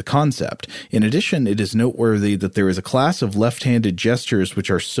nature of the concept. In addition, it is noteworthy that there is a class of left-handed gestures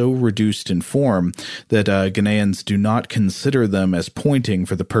which are so reduced in form that Ghanaians do not consider them as pointing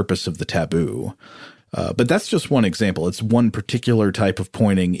for the purpose of the taboo. But that's just one example. It's one particular type of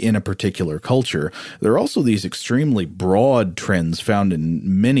pointing in a particular culture. There are also these extremely broad trends found in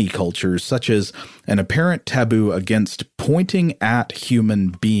many cultures, such as an apparent taboo against pointing at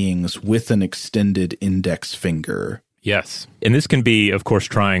human beings with an extended index finger. Yes. And this can be, of course,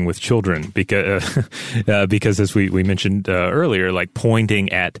 trying with children because as we mentioned earlier, like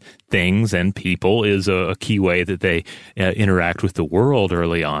pointing at things and people is a key way that they interact with the world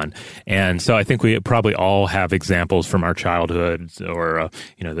early on. And so I think we probably all have examples from our childhoods or,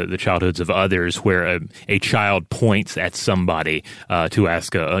 the childhoods of others where a child points at somebody to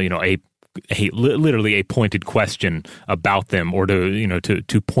ask literally a pointed question about them, or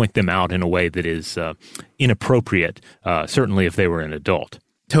to point them out in a way that is inappropriate, certainly if they were an adult.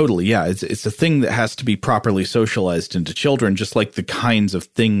 Totally, yeah. It's a thing that has to be properly socialized into children, just like the kinds of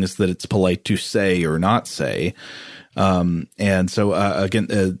things that it's polite to say or not say. And so, again,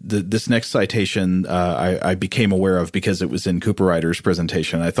 this next citation I became aware of because it was in Cooper Ryder's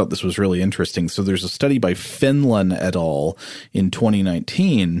presentation. I thought this was really interesting. So there's a study by Fenlon et al. In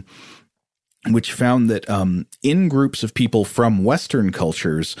 2019 which found that in groups of people from Western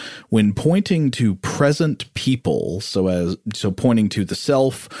cultures, when pointing to present people, so pointing to the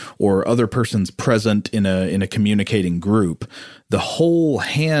self or other persons present in a communicating group, the whole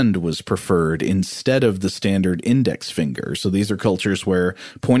hand was preferred instead of the standard index finger. So these are cultures where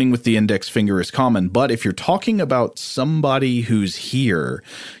pointing with the index finger is common. But if you're talking about somebody who's here,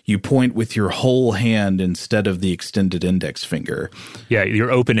 you point with your whole hand instead of the extended index finger. Yeah,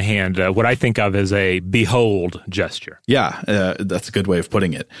 your open hand, what I think of as a behold gesture. Yeah, that's a good way of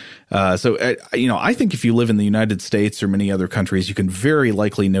putting it. I think if you live in the United States or many other countries, you can very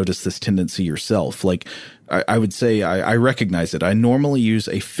likely notice this tendency yourself. Like, I would say I recognize it. I normally use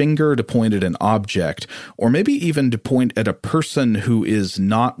a finger to point at an object, or maybe even to point at a person who is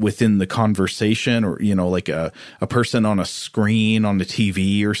not within the conversation, or, like a person on a screen on a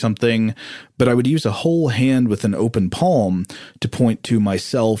TV or something. But I would use a whole hand with an open palm to point to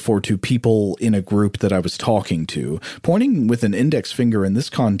myself or to people in a group that I was talking to. Pointing with an index finger in this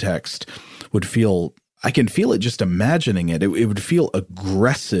context would feel, I can feel it just imagining it. It would feel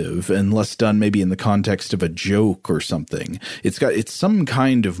aggressive unless done maybe in the context of a joke or something. It's some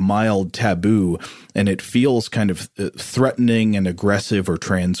kind of mild taboo, and it feels kind of threatening and aggressive or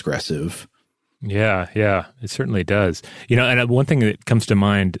transgressive. Yeah, it certainly does. And one thing that comes to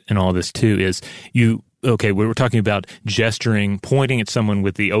mind in all this too is we were talking about gesturing, pointing at someone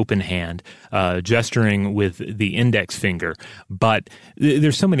with the open hand, gesturing with the index finger. But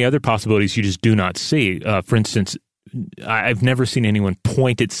there's so many other possibilities you just do not see. For instance, I've never seen anyone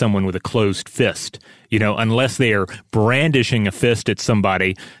point at someone with a closed fist, unless they are brandishing a fist at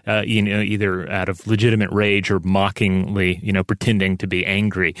somebody, either out of legitimate rage or mockingly, pretending to be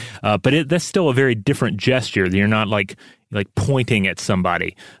angry. But that's still a very different gesture. You're not like pointing at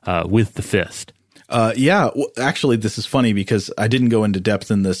somebody with the fist. Actually, this is funny because I didn't go into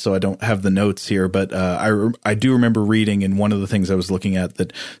depth in this, so I don't have the notes here. But I do remember reading in one of the things I was looking at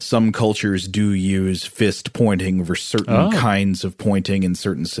that some cultures do use fist pointing for certain kinds of pointing in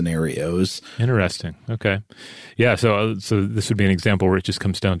certain scenarios. Interesting. Okay. Yeah. So this would be an example where it just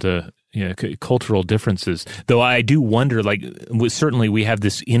comes down to cultural differences. Though I do wonder, certainly we have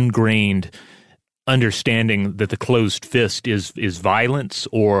this ingrained understanding that the closed fist is violence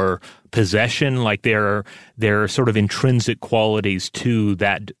or possession, like there are sort of intrinsic qualities to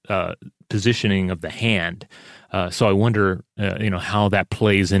that positioning of the hand. So I wonder, how that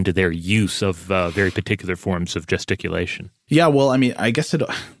plays into their use of very particular forms of gesticulation. Yeah, well, I mean, I guess I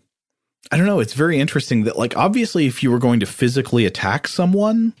don't know. It's very interesting that, obviously, if you were going to physically attack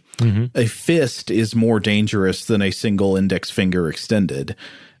someone, a fist is more dangerous than a single index finger extended.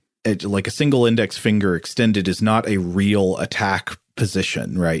 A single index finger extended is not a real attack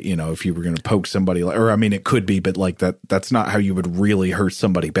position, right? If you were going to poke somebody, it could be, but that's not how you would really hurt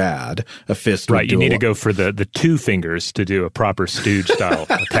somebody bad. A fist, right? You need to go for the two fingers to do a proper stooge style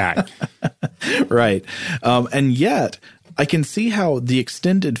attack, right? And yet, I can see how the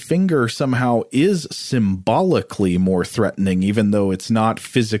extended finger somehow is symbolically more threatening, even though it's not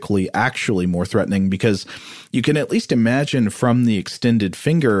physically actually more threatening, because you can at least imagine from the extended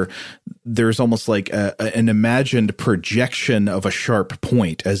finger, there's almost like an imagined projection of a sharp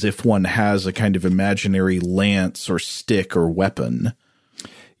point, as if one has a kind of imaginary lance or stick or weapon.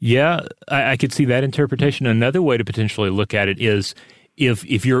 Yeah, I could see that interpretation. Another way to potentially look at it is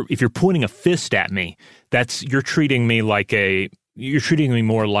if you're pointing a fist at me, you're treating me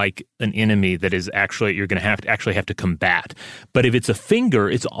more like an enemy that is actually you're going to have to combat. But if it's a finger,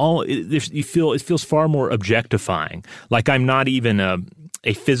 it feels far more objectifying. Like I'm not even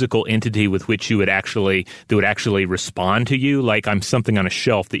a physical entity with which that would actually respond to you. Like I'm something on a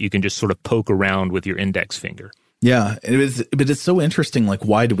shelf that you can just sort of poke around with your index finger. Yeah, but it's so interesting. Like,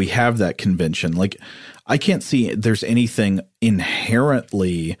 why do we have that convention? Like, I can't see there's anything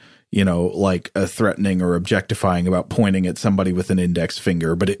inherently, like threatening or objectifying about pointing at somebody with an index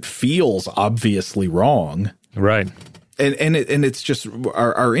finger, but it feels obviously wrong. Right. And it's just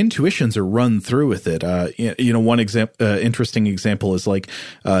our intuitions are run through with it. One interesting example is like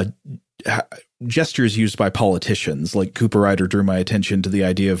gestures used by politicians. Like Cooper Ryder drew my attention to the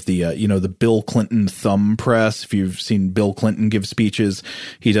idea of the Bill Clinton thumb press. If you've seen Bill Clinton give speeches,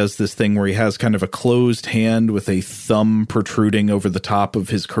 he does this thing where he has kind of a closed hand with a thumb protruding over the top of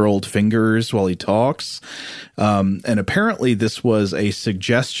his curled fingers while he talks. And apparently this was a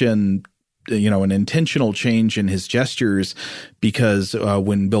suggestion, an intentional change in his gestures, because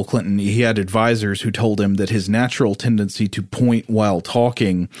when Bill Clinton, he had advisors who told him that his natural tendency to point while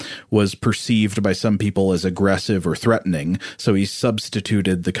talking was perceived by some people as aggressive or threatening. So he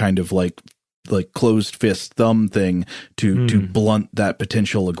substituted the kind of like closed fist thumb thing to blunt that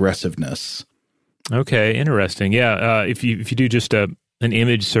potential aggressiveness. Okay, interesting. Yeah, if you do just an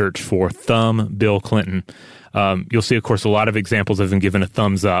image search for thumb Bill Clinton, you'll see, of course, a lot of examples of him giving a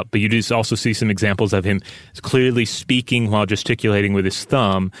thumbs up, but you do also see some examples of him clearly speaking while gesticulating with his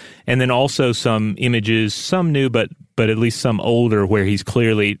thumb, and then also some images, some new, but at least some older, where he's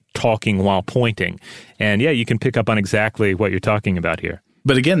clearly talking while pointing. And yeah, you can pick up on exactly what you're talking about here.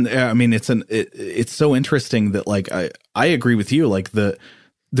 But again, I mean, it's so interesting that, like, I agree with you, like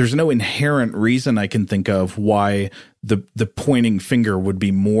there's no inherent reason I can think of why the pointing finger would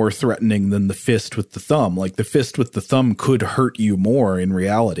be more threatening than the fist with the thumb. Like the fist with the thumb could hurt you more in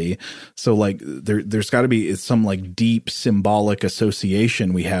reality. So like there's got to be some like deep symbolic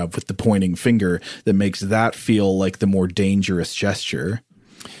association we have with the pointing finger that makes that feel like the more dangerous gesture.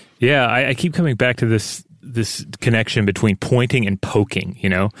 Yeah, I keep coming back to this connection between pointing and poking,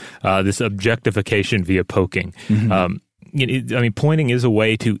 this objectification via poking. Mm-hmm. Pointing is a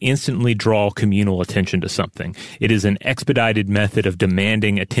way to instantly draw communal attention to something. It is an expedited method of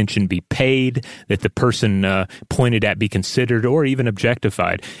demanding attention be paid, that the person pointed at be considered or even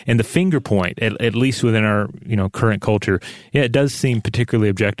objectified. And the finger point, at least within our current culture, it does seem particularly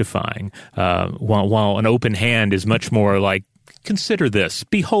objectifying. While an open hand is much more like, consider this,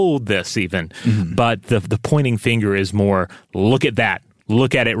 behold this even. Mm-hmm. But the pointing finger is more, look at that,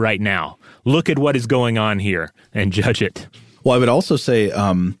 look at it right now. Look at what is going on here and judge it. Well, I would also say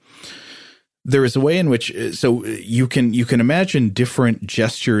there is a way in which so you can imagine different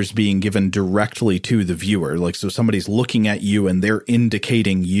gestures being given directly to the viewer. Like, so somebody's looking at you and they're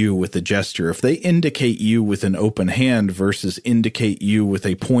indicating you with a gesture. If they indicate you with an open hand versus indicate you with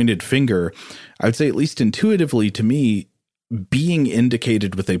a pointed finger, I would say, at least intuitively to me, being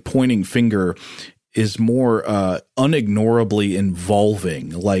indicated with a pointing finger is more unignorably involving.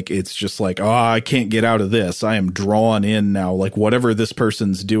 Like, it's just like, I can't get out of this. I am drawn in now. Like, whatever this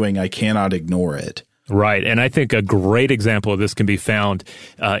person's doing, I cannot ignore it. Right. And I think a great example of this can be found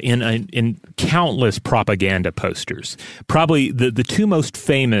in countless propaganda posters. Probably the two most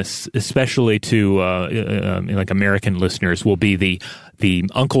famous, especially to like American listeners, will be the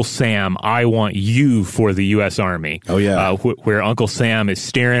Uncle Sam, I want you for the U.S. Army. Oh, yeah. Where Uncle Sam is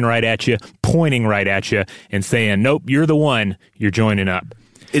staring right at you, pointing right at you, and saying, nope, you're the one, you're joining up.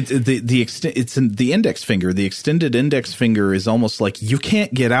 It's in the index finger. The extended index finger is almost like, you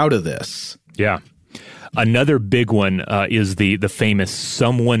can't get out of this. Yeah. Another big one is the famous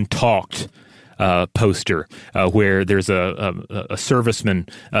Someone Talked poster, where there's a serviceman,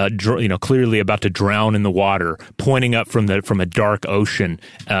 clearly about to drown in the water, pointing up from a dark ocean,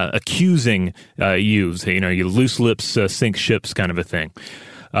 accusing you. You loose lips sink ships, kind of a thing.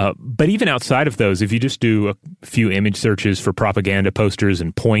 But even outside of those, if you just do a few image searches for propaganda posters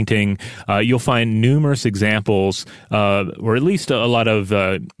and pointing, you'll find numerous examples, or at least a lot of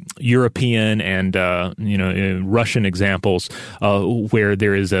European and Russian examples where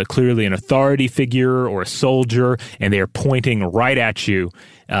there is clearly an authority figure or a soldier, and they are pointing right at you,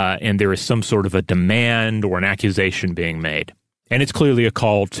 and there is some sort of a demand or an accusation being made. And it's clearly a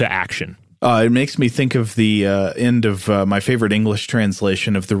call to action. It makes me think of the end of my favorite English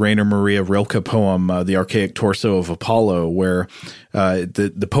translation of the Rainer Maria Rilke poem, The Archaic Torso of Apollo, where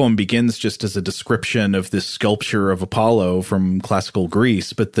the poem begins just as a description of this sculpture of Apollo from classical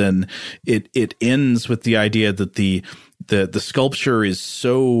Greece, but then it ends with the idea that the sculpture is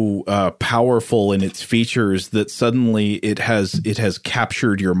so powerful in its features that suddenly it has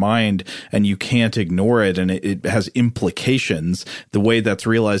captured your mind and you can't ignore it, and it has implications. The way that's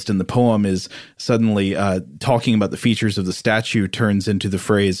realized in the poem is suddenly talking about the features of the statue turns into the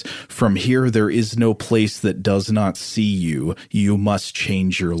phrase, "From here there is no place that does not see you. You must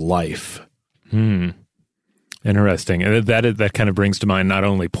change your life." Interesting. And that kind of brings to mind not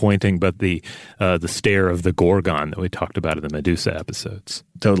only pointing, but the stare of the Gorgon that we talked about in the Medusa episodes.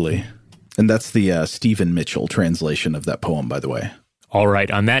 Totally. And that's the Stephen Mitchell translation of that poem, by the way. All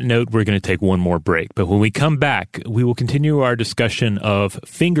right. On that note, we're going to take one more break. But when we come back, we will continue our discussion of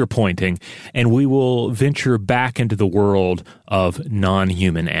finger pointing, and we will venture back into the world of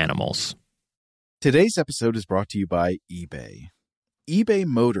non-human animals. Today's episode is brought to you by eBay. eBay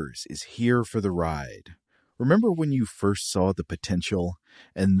Motors is here for the ride. Remember when you first saw the potential?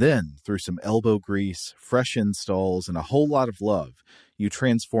 And then, through some elbow grease, fresh installs, and a whole lot of love, you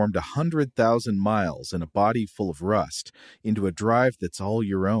transformed 100,000 miles and a body full of rust into a drive that's all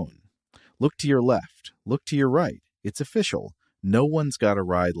your own. Look to your left. Look to your right. It's official. No one's got a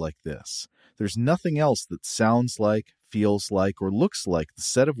ride like this. There's nothing else that sounds like, feels like, or looks like the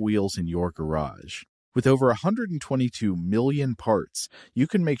set of wheels in your garage. With over 122 million parts, you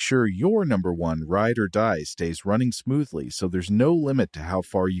can make sure your number one ride or die stays running smoothly, so there's no limit to how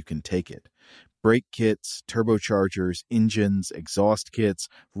far you can take it. Brake kits, turbochargers, engines, exhaust kits,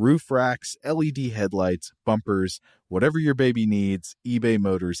 roof racks, LED headlights, bumpers, whatever your baby needs, eBay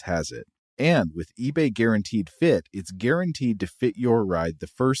Motors has it. And with eBay Guaranteed Fit, it's guaranteed to fit your ride the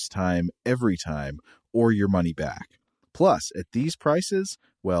first time, every time, or your money back. Plus, at these prices,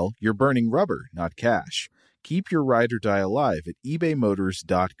 well, you're burning rubber, not cash. Keep your ride or die alive at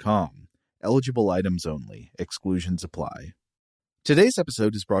ebaymotors.com. Eligible items only. Exclusions apply. Today's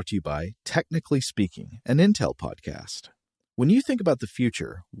episode is brought to you by Technically Speaking, an Intel podcast. When you think about the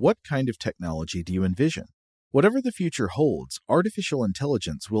future, what kind of technology do you envision? Whatever the future holds, artificial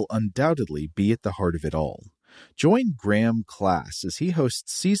intelligence will undoubtedly be at the heart of it all. Join Graham Class as he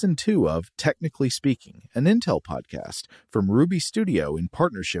hosts Season 2 of Technically Speaking, an Intel podcast from Ruby Studio in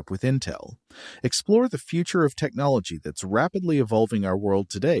partnership with Intel. Explore the future of technology that's rapidly evolving our world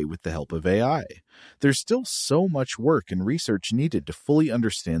today with the help of AI. There's still so much work and research needed to fully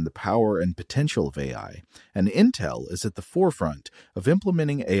understand the power and potential of AI, and Intel is at the forefront of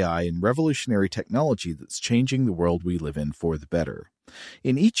implementing AI in revolutionary technology that's changing the world we live in for the better.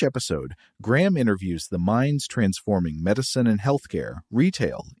 In each episode, Graham interviews the minds transforming medicine and healthcare,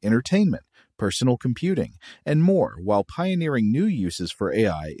 retail, entertainment, personal computing, and more while pioneering new uses for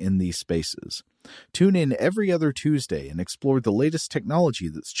AI in these spaces. Tune in every other Tuesday and explore the latest technology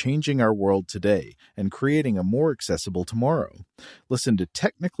that's changing our world today and creating a more accessible tomorrow. Listen to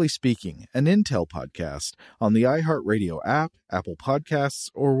Technically Speaking, an Intel podcast on the iHeartRadio app, Apple Podcasts,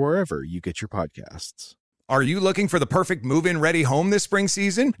 or wherever you get your podcasts. Are you looking for the perfect move-in ready home this spring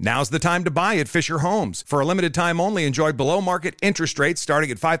season? Now's the time to buy at Fisher Homes. For a limited time only, enjoy below-market interest rates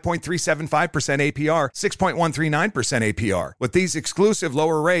starting at 5.375% APR, 6.139% APR. With these exclusive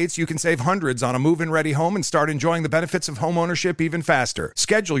lower rates, you can save hundreds on a move-in ready home and start enjoying the benefits of homeownership even faster.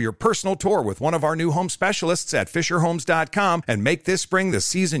 Schedule your personal tour with one of our new home specialists at FisherHomes.com and make this spring the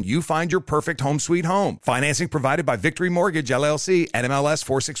season you find your perfect home sweet home. Financing provided by Victory Mortgage, LLC, NMLS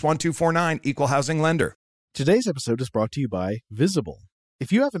 461249, Equal Housing Lender. Today's episode is brought to you by Visible.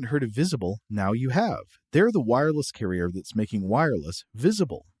 If you haven't heard of Visible, now you have. They're the wireless carrier that's making wireless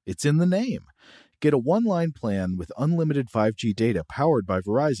visible. It's in the name. Get a one-line plan with unlimited 5G data powered by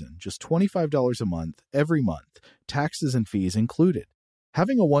Verizon, just $25 a month, every month, taxes and fees included.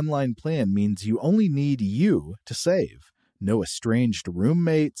 Having a one-line plan means you only need you to save. No estranged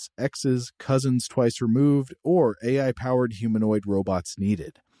roommates, exes, cousins twice removed, or AI-powered humanoid robots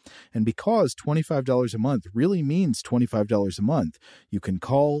needed. And because $25 a month really means $25 a month, you can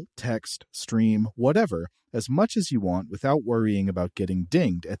call, text, stream, whatever, as much as you want without worrying about getting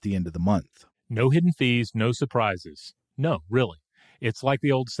dinged at the end of the month. No hidden fees, no surprises. No, really. It's like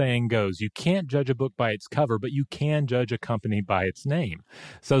the old saying goes, you can't judge a book by its cover, but you can judge a company by its name.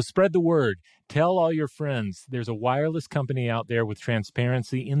 So spread the word. Tell all your friends there's a wireless company out there with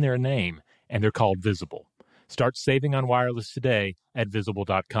transparency in their name, and they're called Visible. Start saving on wireless today at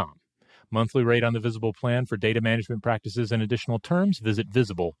Visible.com. Monthly rate on the Visible plan for data management practices and additional terms, visit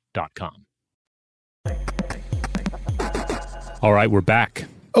Visible.com. All right, we're back.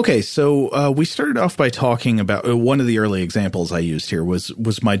 Okay, so we started off by talking about one of the early examples I used here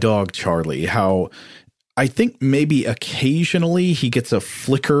was my dog Charlie, how I think maybe occasionally he gets a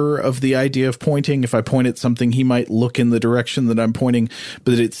flicker of the idea of pointing. If I point at something, he might look in the direction that I'm pointing,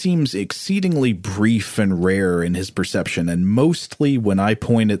 but it seems exceedingly brief and rare in his perception. And mostly when I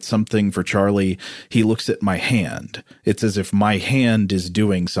point at something for Charlie, he looks at my hand. It's as if my hand is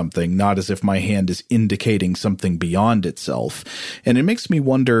doing something, not as if my hand is indicating something beyond itself. And it makes me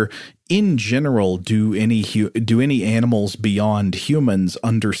wonder, in general, do any animals beyond humans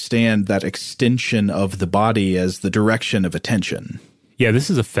understand that extension of the body as the direction of attention? Yeah, this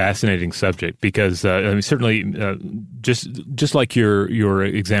is a fascinating subject because certainly, just like your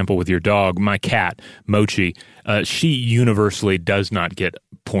example with your dog, my cat Mochi, she universally does not get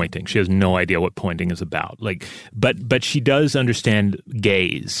pointing. She has no idea what pointing is about. But she does understand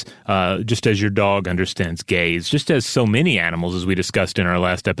gaze, just as your dog understands gaze, just as so many animals, as we discussed in our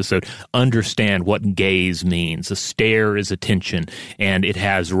last episode, understand what gaze means. A stare is attention, and it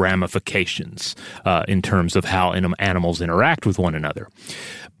has ramifications in terms of how animals interact with one another.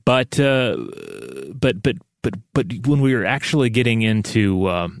 But when we are actually getting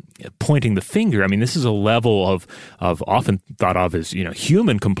into pointing the finger, I mean, this is a level of often thought of as,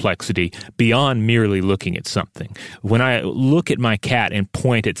 human complexity beyond merely looking at something. When I look at my cat and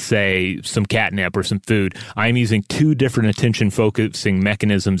point at, say, some catnip or some food, I'm using two different attention-focusing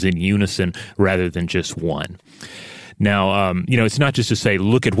mechanisms in unison rather than just one. Now, it's not just to say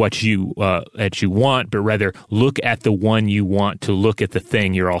look at what you want, but rather look at the one you want to look at the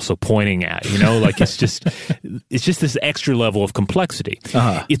thing you're also pointing at. It's just this extra level of complexity.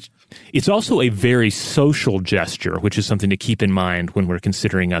 Uh-huh. It's also a very social gesture, which is something to keep in mind when we're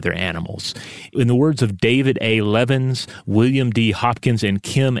considering other animals. In the words of David A. Levins, William D. Hopkins, and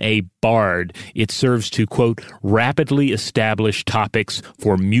Kim A. Bard, it serves to, quote, rapidly establish topics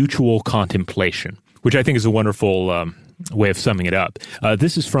for mutual contemplation, which I think is a wonderful way of summing it up.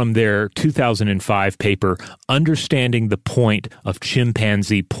 This is from their 2005 paper, Understanding the Point of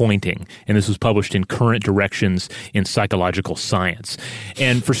Chimpanzee Pointing, and this was published in Current Directions in Psychological Science.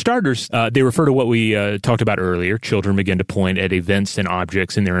 And for starters, they refer to what we talked about earlier. Children begin to point at events and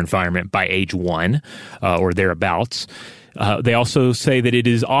objects in their environment by age 1 or thereabouts. They also say that it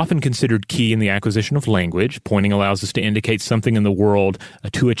is often considered key in the acquisition of language. Pointing allows us to indicate something in the world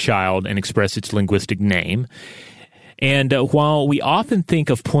to a child and express its linguistic name. And while we often think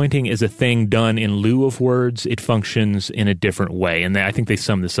of pointing as a thing done in lieu of words, it functions in a different way. And I think they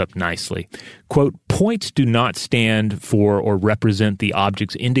sum this up nicely. Quote, points do not stand for or represent the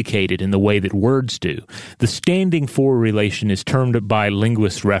objects indicated in the way that words do. The standing for relation is termed by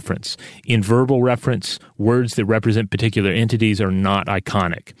linguists reference. In verbal reference, words that represent particular entities are not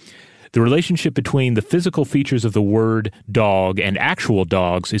iconic. The relationship between the physical features of the word dog and actual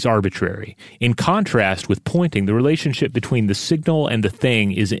dogs is arbitrary. In contrast with pointing, the relationship between the signal and the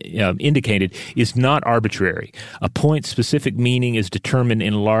thing is indicated is not arbitrary. A point's specific meaning is determined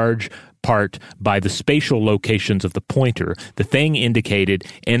in large part by the spatial locations of the pointer, the thing indicated,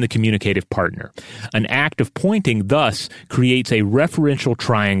 and the communicative partner. An act of pointing, thus, creates a referential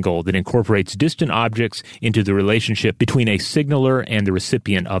triangle that incorporates distant objects into the relationship between a signaler and the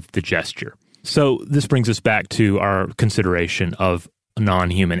recipient of the gesture. So this brings us back to our consideration of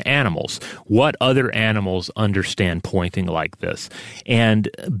non-human animals. What other animals understand pointing like this? And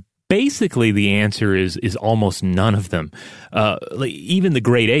basically, the answer is almost none of them. Even the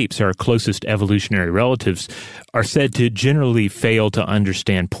great apes, our closest evolutionary relatives, are said to generally fail to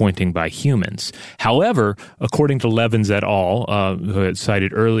understand pointing by humans. However, according to Levins et al., who I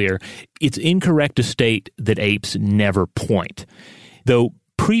cited earlier, it's incorrect to state that apes never point. Though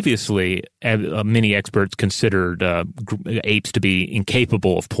previously, many experts considered apes to be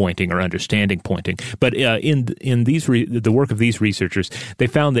incapable of pointing or understanding pointing. But in the work of these researchers, they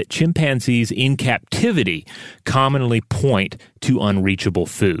found that chimpanzees in captivity commonly point to unreachable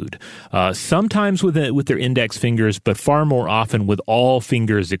food, sometimes with their index fingers, but far more often with all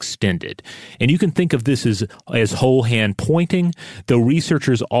fingers extended. And you can think of this as whole hand pointing, though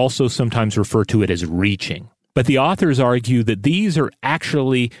researchers also sometimes refer to it as reaching. But the authors argue that these are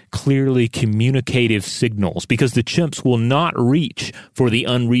actually clearly communicative signals because the chimps will not reach for the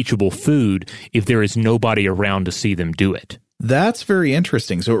unreachable food if there is nobody around to see them do it. That's very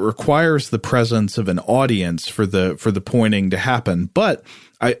interesting. So it requires the presence of an audience for the pointing to happen. But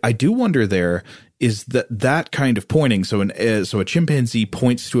I do wonder there, is that kind of pointing. So a chimpanzee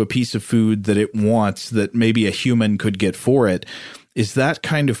points to a piece of food that it wants that maybe a human could get for it. Is that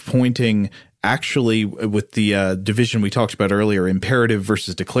kind of pointing actually, with the division we talked about earlier, imperative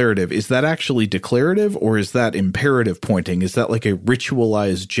versus declarative, is that actually declarative or is that imperative pointing? Is that like a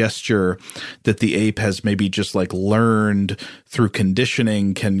ritualized gesture that the ape has maybe just like learned through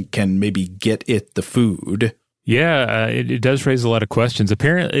conditioning can maybe get it the food? Yeah, it does raise a lot of questions.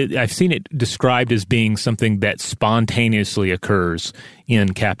 Apparently, I've seen it described as being something that spontaneously occurs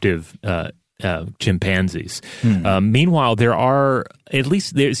in captive chimpanzees. Meanwhile, there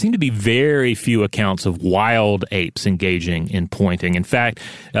seem to be very few accounts of wild apes engaging in pointing. In fact,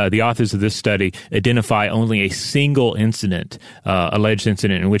 the authors of this study identify only a single incident, alleged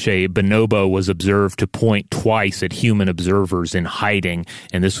incident, in which a bonobo was observed to point twice at human observers in hiding,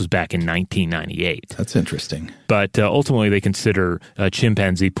 and this was back in 1998. That's interesting. But ultimately, they consider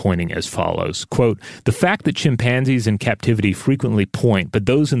chimpanzee pointing as follows. Quote, "The fact that chimpanzees in captivity frequently point, but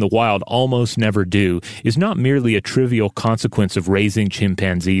those in the wild almost never do, is not merely a trivial consequence of raising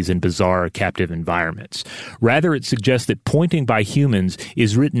chimpanzees in bizarre captive environments. Rather, it suggests that pointing by humans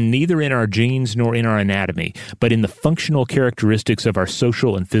is written neither in our genes nor in our anatomy, but in the functional characteristics of our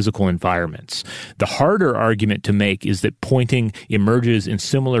social and physical environments. The harder argument to make is that pointing emerges in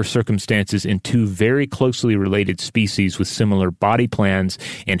similar circumstances in two very closely related species with similar body plans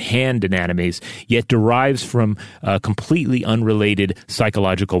and hand anatomies, yet derives from completely unrelated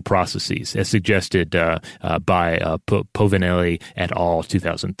psychological processes, as suggested by Povinelli et al.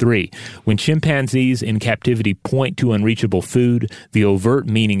 2003. When chimpanzees in captivity point to unreachable food, the overt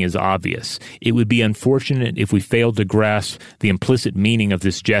meaning is obvious. It would be unfortunate if we failed to grasp the implicit meaning of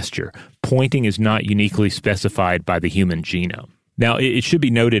this gesture. Pointing is not uniquely specified by the human genome." Now, it should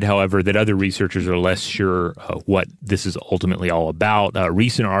be noted, however, that other researchers are less sure what this is ultimately all about.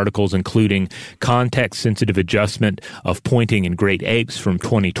 Recent articles, including Context-Sensitive Adjustment of Pointing in Great Apes from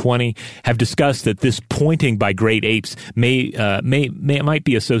 2020, have discussed that this pointing by great apes might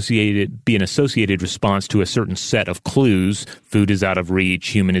be an associated response to a certain set of clues. Food is out of reach,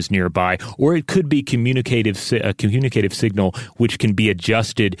 human is nearby, or it could be a communicative signal which can be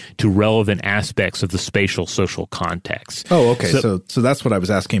adjusted to relevant aspects of the spatial social context. Oh, okay. So that's what I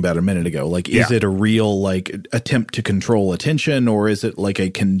was asking about a minute ago. Like, is it a real like attempt to control attention, or is it like a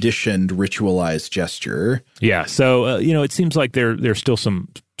conditioned, ritualized gesture? Yeah. So it seems like there's still some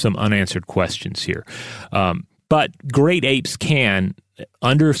unanswered questions here. But great apes can,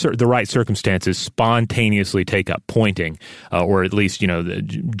 under the right circumstances, spontaneously take up pointing, or at least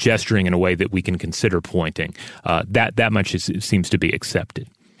gesturing in a way that we can consider pointing. That much seems to be accepted.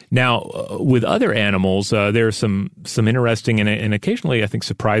 Now, with other animals, there are some interesting and occasionally, I think,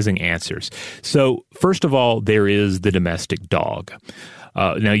 surprising answers. So, first of all, there is the domestic dog.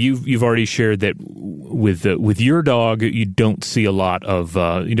 Now, you've already shared that with your dog, you don't see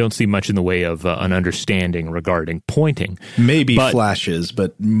much in the way of an understanding regarding pointing. Maybe flashes,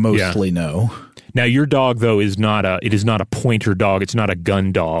 but mostly no. Now, your dog, though, is not a pointer dog. It's not a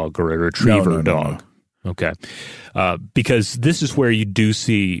gun dog or a retriever dog. No. Okay. Because this is where you do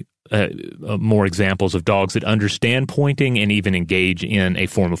see more examples of dogs that understand pointing and even engage in a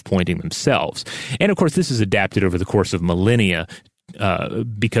form of pointing themselves. And, of course, this is adapted over the course of millennia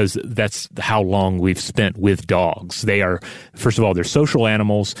because that's how long we've spent with dogs. They are, first of all, they're social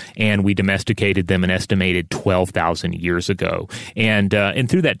animals, and we domesticated them an estimated 12,000 years ago. And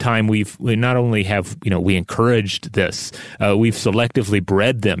through that time, we not only have, we encouraged this, we've selectively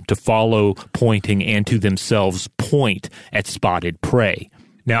bred them to follow pointing and to themselves point at spotted prey.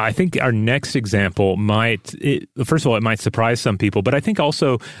 Now, I think our next example first of all, it might surprise some people, but I think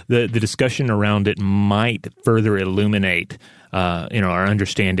also the discussion around it might further illuminate our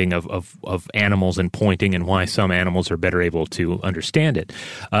understanding of animals and pointing and why some animals are better able to understand it.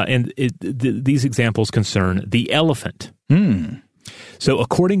 These examples concern the elephant. So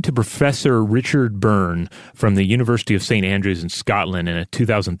according to Professor Richard Byrne from the University of St. Andrews in Scotland in a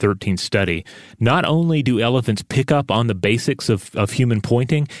 2013 study, not only do elephants pick up on the basics of human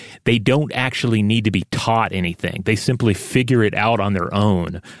pointing, they don't actually need to be taught anything. They simply figure it out on their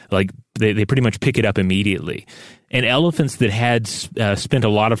own. Like they pretty much pick it up immediately. And elephants that had spent a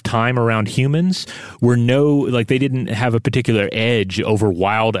lot of time around humans they didn't have a particular edge over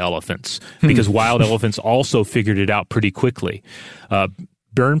wild elephants because wild elephants also figured it out pretty quickly.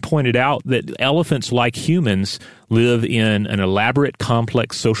 Byrne pointed out that elephants, like humans, live in an elaborate,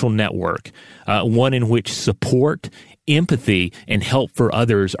 complex social network, one in which support, empathy, and help for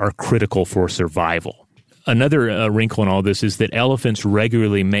others are critical for survival. Another wrinkle in all this is that elephants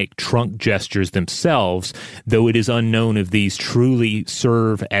regularly make trunk gestures themselves, though it is unknown if these truly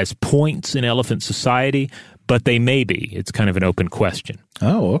serve as points in elephant society, but they may be. It's kind of an open question.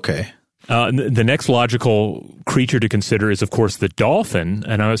 Oh, okay. The next logical creature to consider is, of course, the dolphin.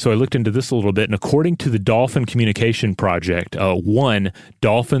 And so I looked into this a little bit. And according to the Dolphin Communication Project,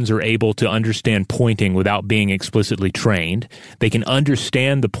 dolphins are able to understand pointing without being explicitly trained. They can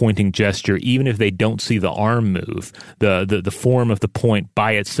understand the pointing gesture even if they don't see the arm move. The form of the point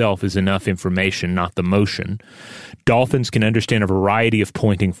by itself is enough information, not the motion. Dolphins can understand a variety of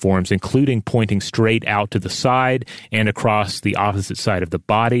pointing forms, including pointing straight out to the side and across the opposite side of the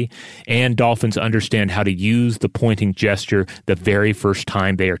body. And dolphins understand how to use the pointing gesture the very first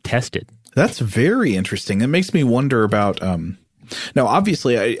time they are tested. That's very interesting. It makes me wonder about now,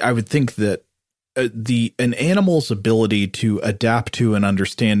 obviously, I would think that an animal's ability to adapt to and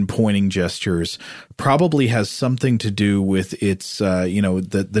understand pointing gestures probably has something to do with its,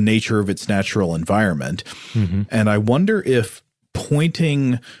 the nature of its natural environment. Mm-hmm. And I wonder if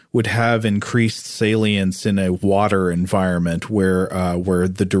pointing would have increased salience in a water environment where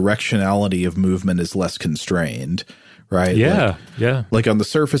the directionality of movement is less constrained. Right. Yeah. Like on the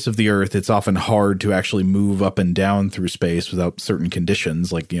surface of the Earth, it's often hard to actually move up and down through space without certain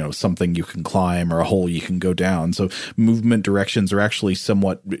conditions, like, something you can climb or a hole you can go down. So movement directions are actually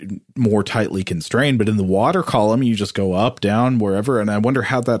somewhat more tightly constrained. But in the water column, you just go up, down, wherever. And I wonder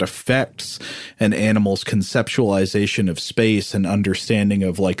how that affects an animal's conceptualization of space and understanding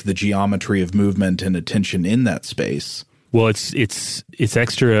of like the geometry of movement and attention in that space. Well, it's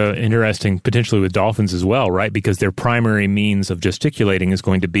extra interesting potentially with dolphins as well, right? Because their primary means of gesticulating is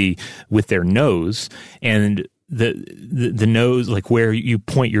going to be with their nose, and the nose, like where you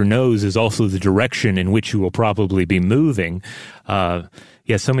point your nose, is also the direction in which you will probably be moving.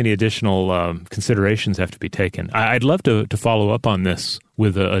 So many additional considerations have to be taken. I'd love to follow up on this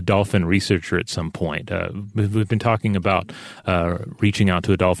with a dolphin researcher at some point. We've been talking about reaching out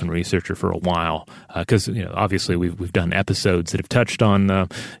to a dolphin researcher for a while because obviously we've done episodes that have touched on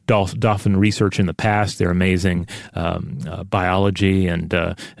dolphin research in the past. Their amazing biology and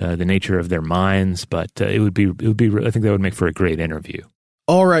the nature of their minds, but it would be I think that would make for a great interview.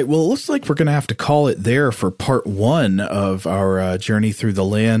 All right. Well, it looks like we're going to have to call it there for part one of our journey through the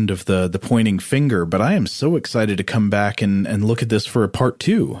land of the pointing finger. But I am so excited to come back and look at this for a part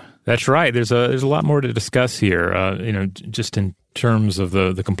two. That's right. There's a lot more to discuss here, just in terms of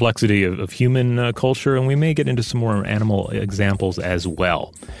the complexity of human culture. And we may get into some more animal examples as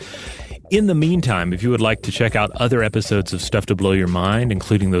well. In the meantime, if you would like to check out other episodes of Stuff to Blow Your Mind,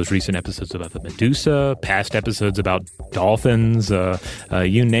 including those recent episodes about the Medusa, past episodes about dolphins,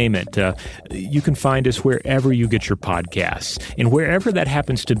 you name it, you can find us wherever you get your podcasts. And wherever that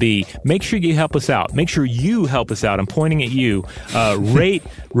happens to be, make sure you help us out. Make sure you help us out. I'm pointing at you. Rate,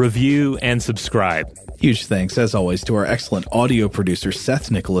 review, and subscribe. Huge thanks, as always, to our excellent audio producer, Seth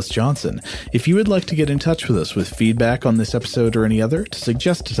Nicholas Johnson. If you would like to get in touch with us with feedback on this episode or any other, to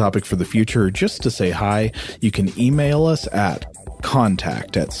suggest a topic for the future, or just to say hi, you can email us at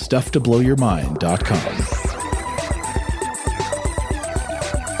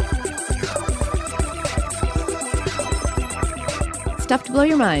Stuff to Blow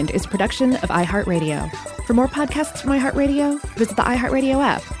Your Mind is a production of iHeartRadio. For more podcasts from iHeartRadio, visit the iHeartRadio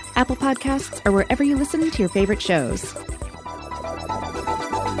app, Apple Podcasts, or wherever you listen to your favorite shows.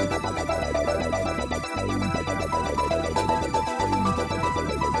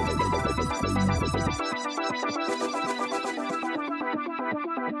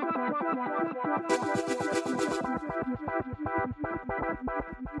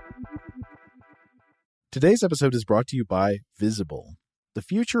 Today's episode is brought to you by Visible. The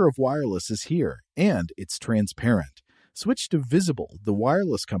future of wireless is here, and it's transparent. Switch to Visible, the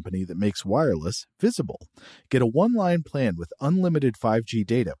wireless company that makes wireless visible. Get a one-line plan with unlimited 5G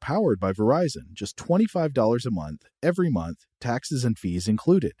data powered by Verizon, just $25 a month, every month, taxes and fees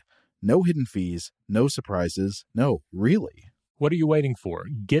included. No hidden fees, no surprises, no, really. What are you waiting for?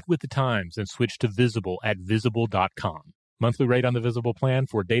 Get with the times and switch to Visible at Visible.com. Monthly rate on the Visible plan.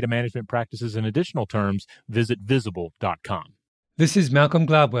 For data management practices and additional terms, visit Visible.com. This is Malcolm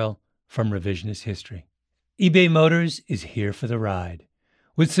Gladwell from Revisionist History. eBay Motors is here for the ride.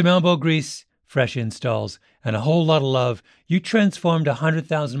 With some elbow grease, fresh installs, and a whole lot of love, you transformed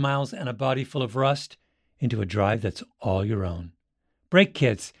 100,000 miles and a body full of rust into a drive that's all your own. Brake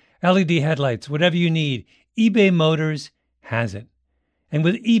kits, LED headlights, whatever you need, eBay Motors has it. And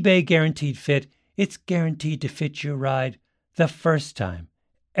with eBay Guaranteed Fit, it's guaranteed to fit your ride the first time,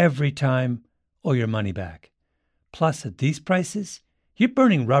 every time, or your money back. Plus, at these prices, you're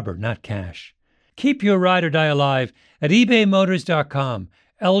burning rubber, not cash. Keep your ride or die alive at ebaymotors.com.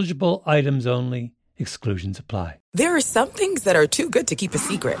 Eligible items only. Exclusions apply. There are some things that are too good to keep a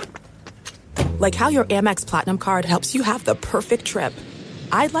secret. Like how your Amex Platinum card helps you have the perfect trip.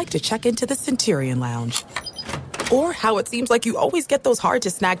 I'd like to check into the Centurion Lounge. Or how it seems like you always get those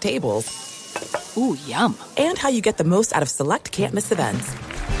hard-to-snag tables. Ooh, yum. And how you get the most out of select can't-miss events.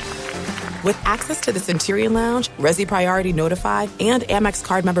 With access to the Centurion Lounge, Resi Priority Notify, and Amex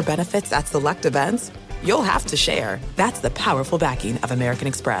card member benefits at select events, you'll have to share. That's the powerful backing of American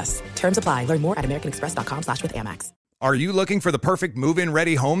Express. Terms apply. Learn more at americanexpress.com/withAmex. Are you looking for the perfect move-in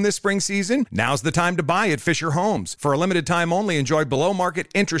ready home this spring season? Now's the time to buy at Fisher Homes. For a limited time only, enjoy below-market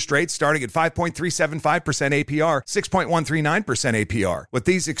interest rates starting at 5.375% APR, 6.139% APR. With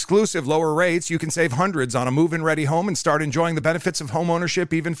these exclusive lower rates, you can save hundreds on a move-in ready home and start enjoying the benefits of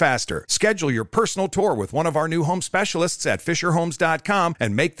homeownership even faster. Schedule your personal tour with one of our new home specialists at FisherHomes.com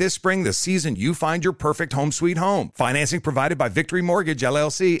and make this spring the season you find your perfect home sweet home. Financing provided by Victory Mortgage,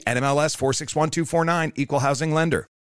 LLC, NMLS 461249, Equal Housing Lender.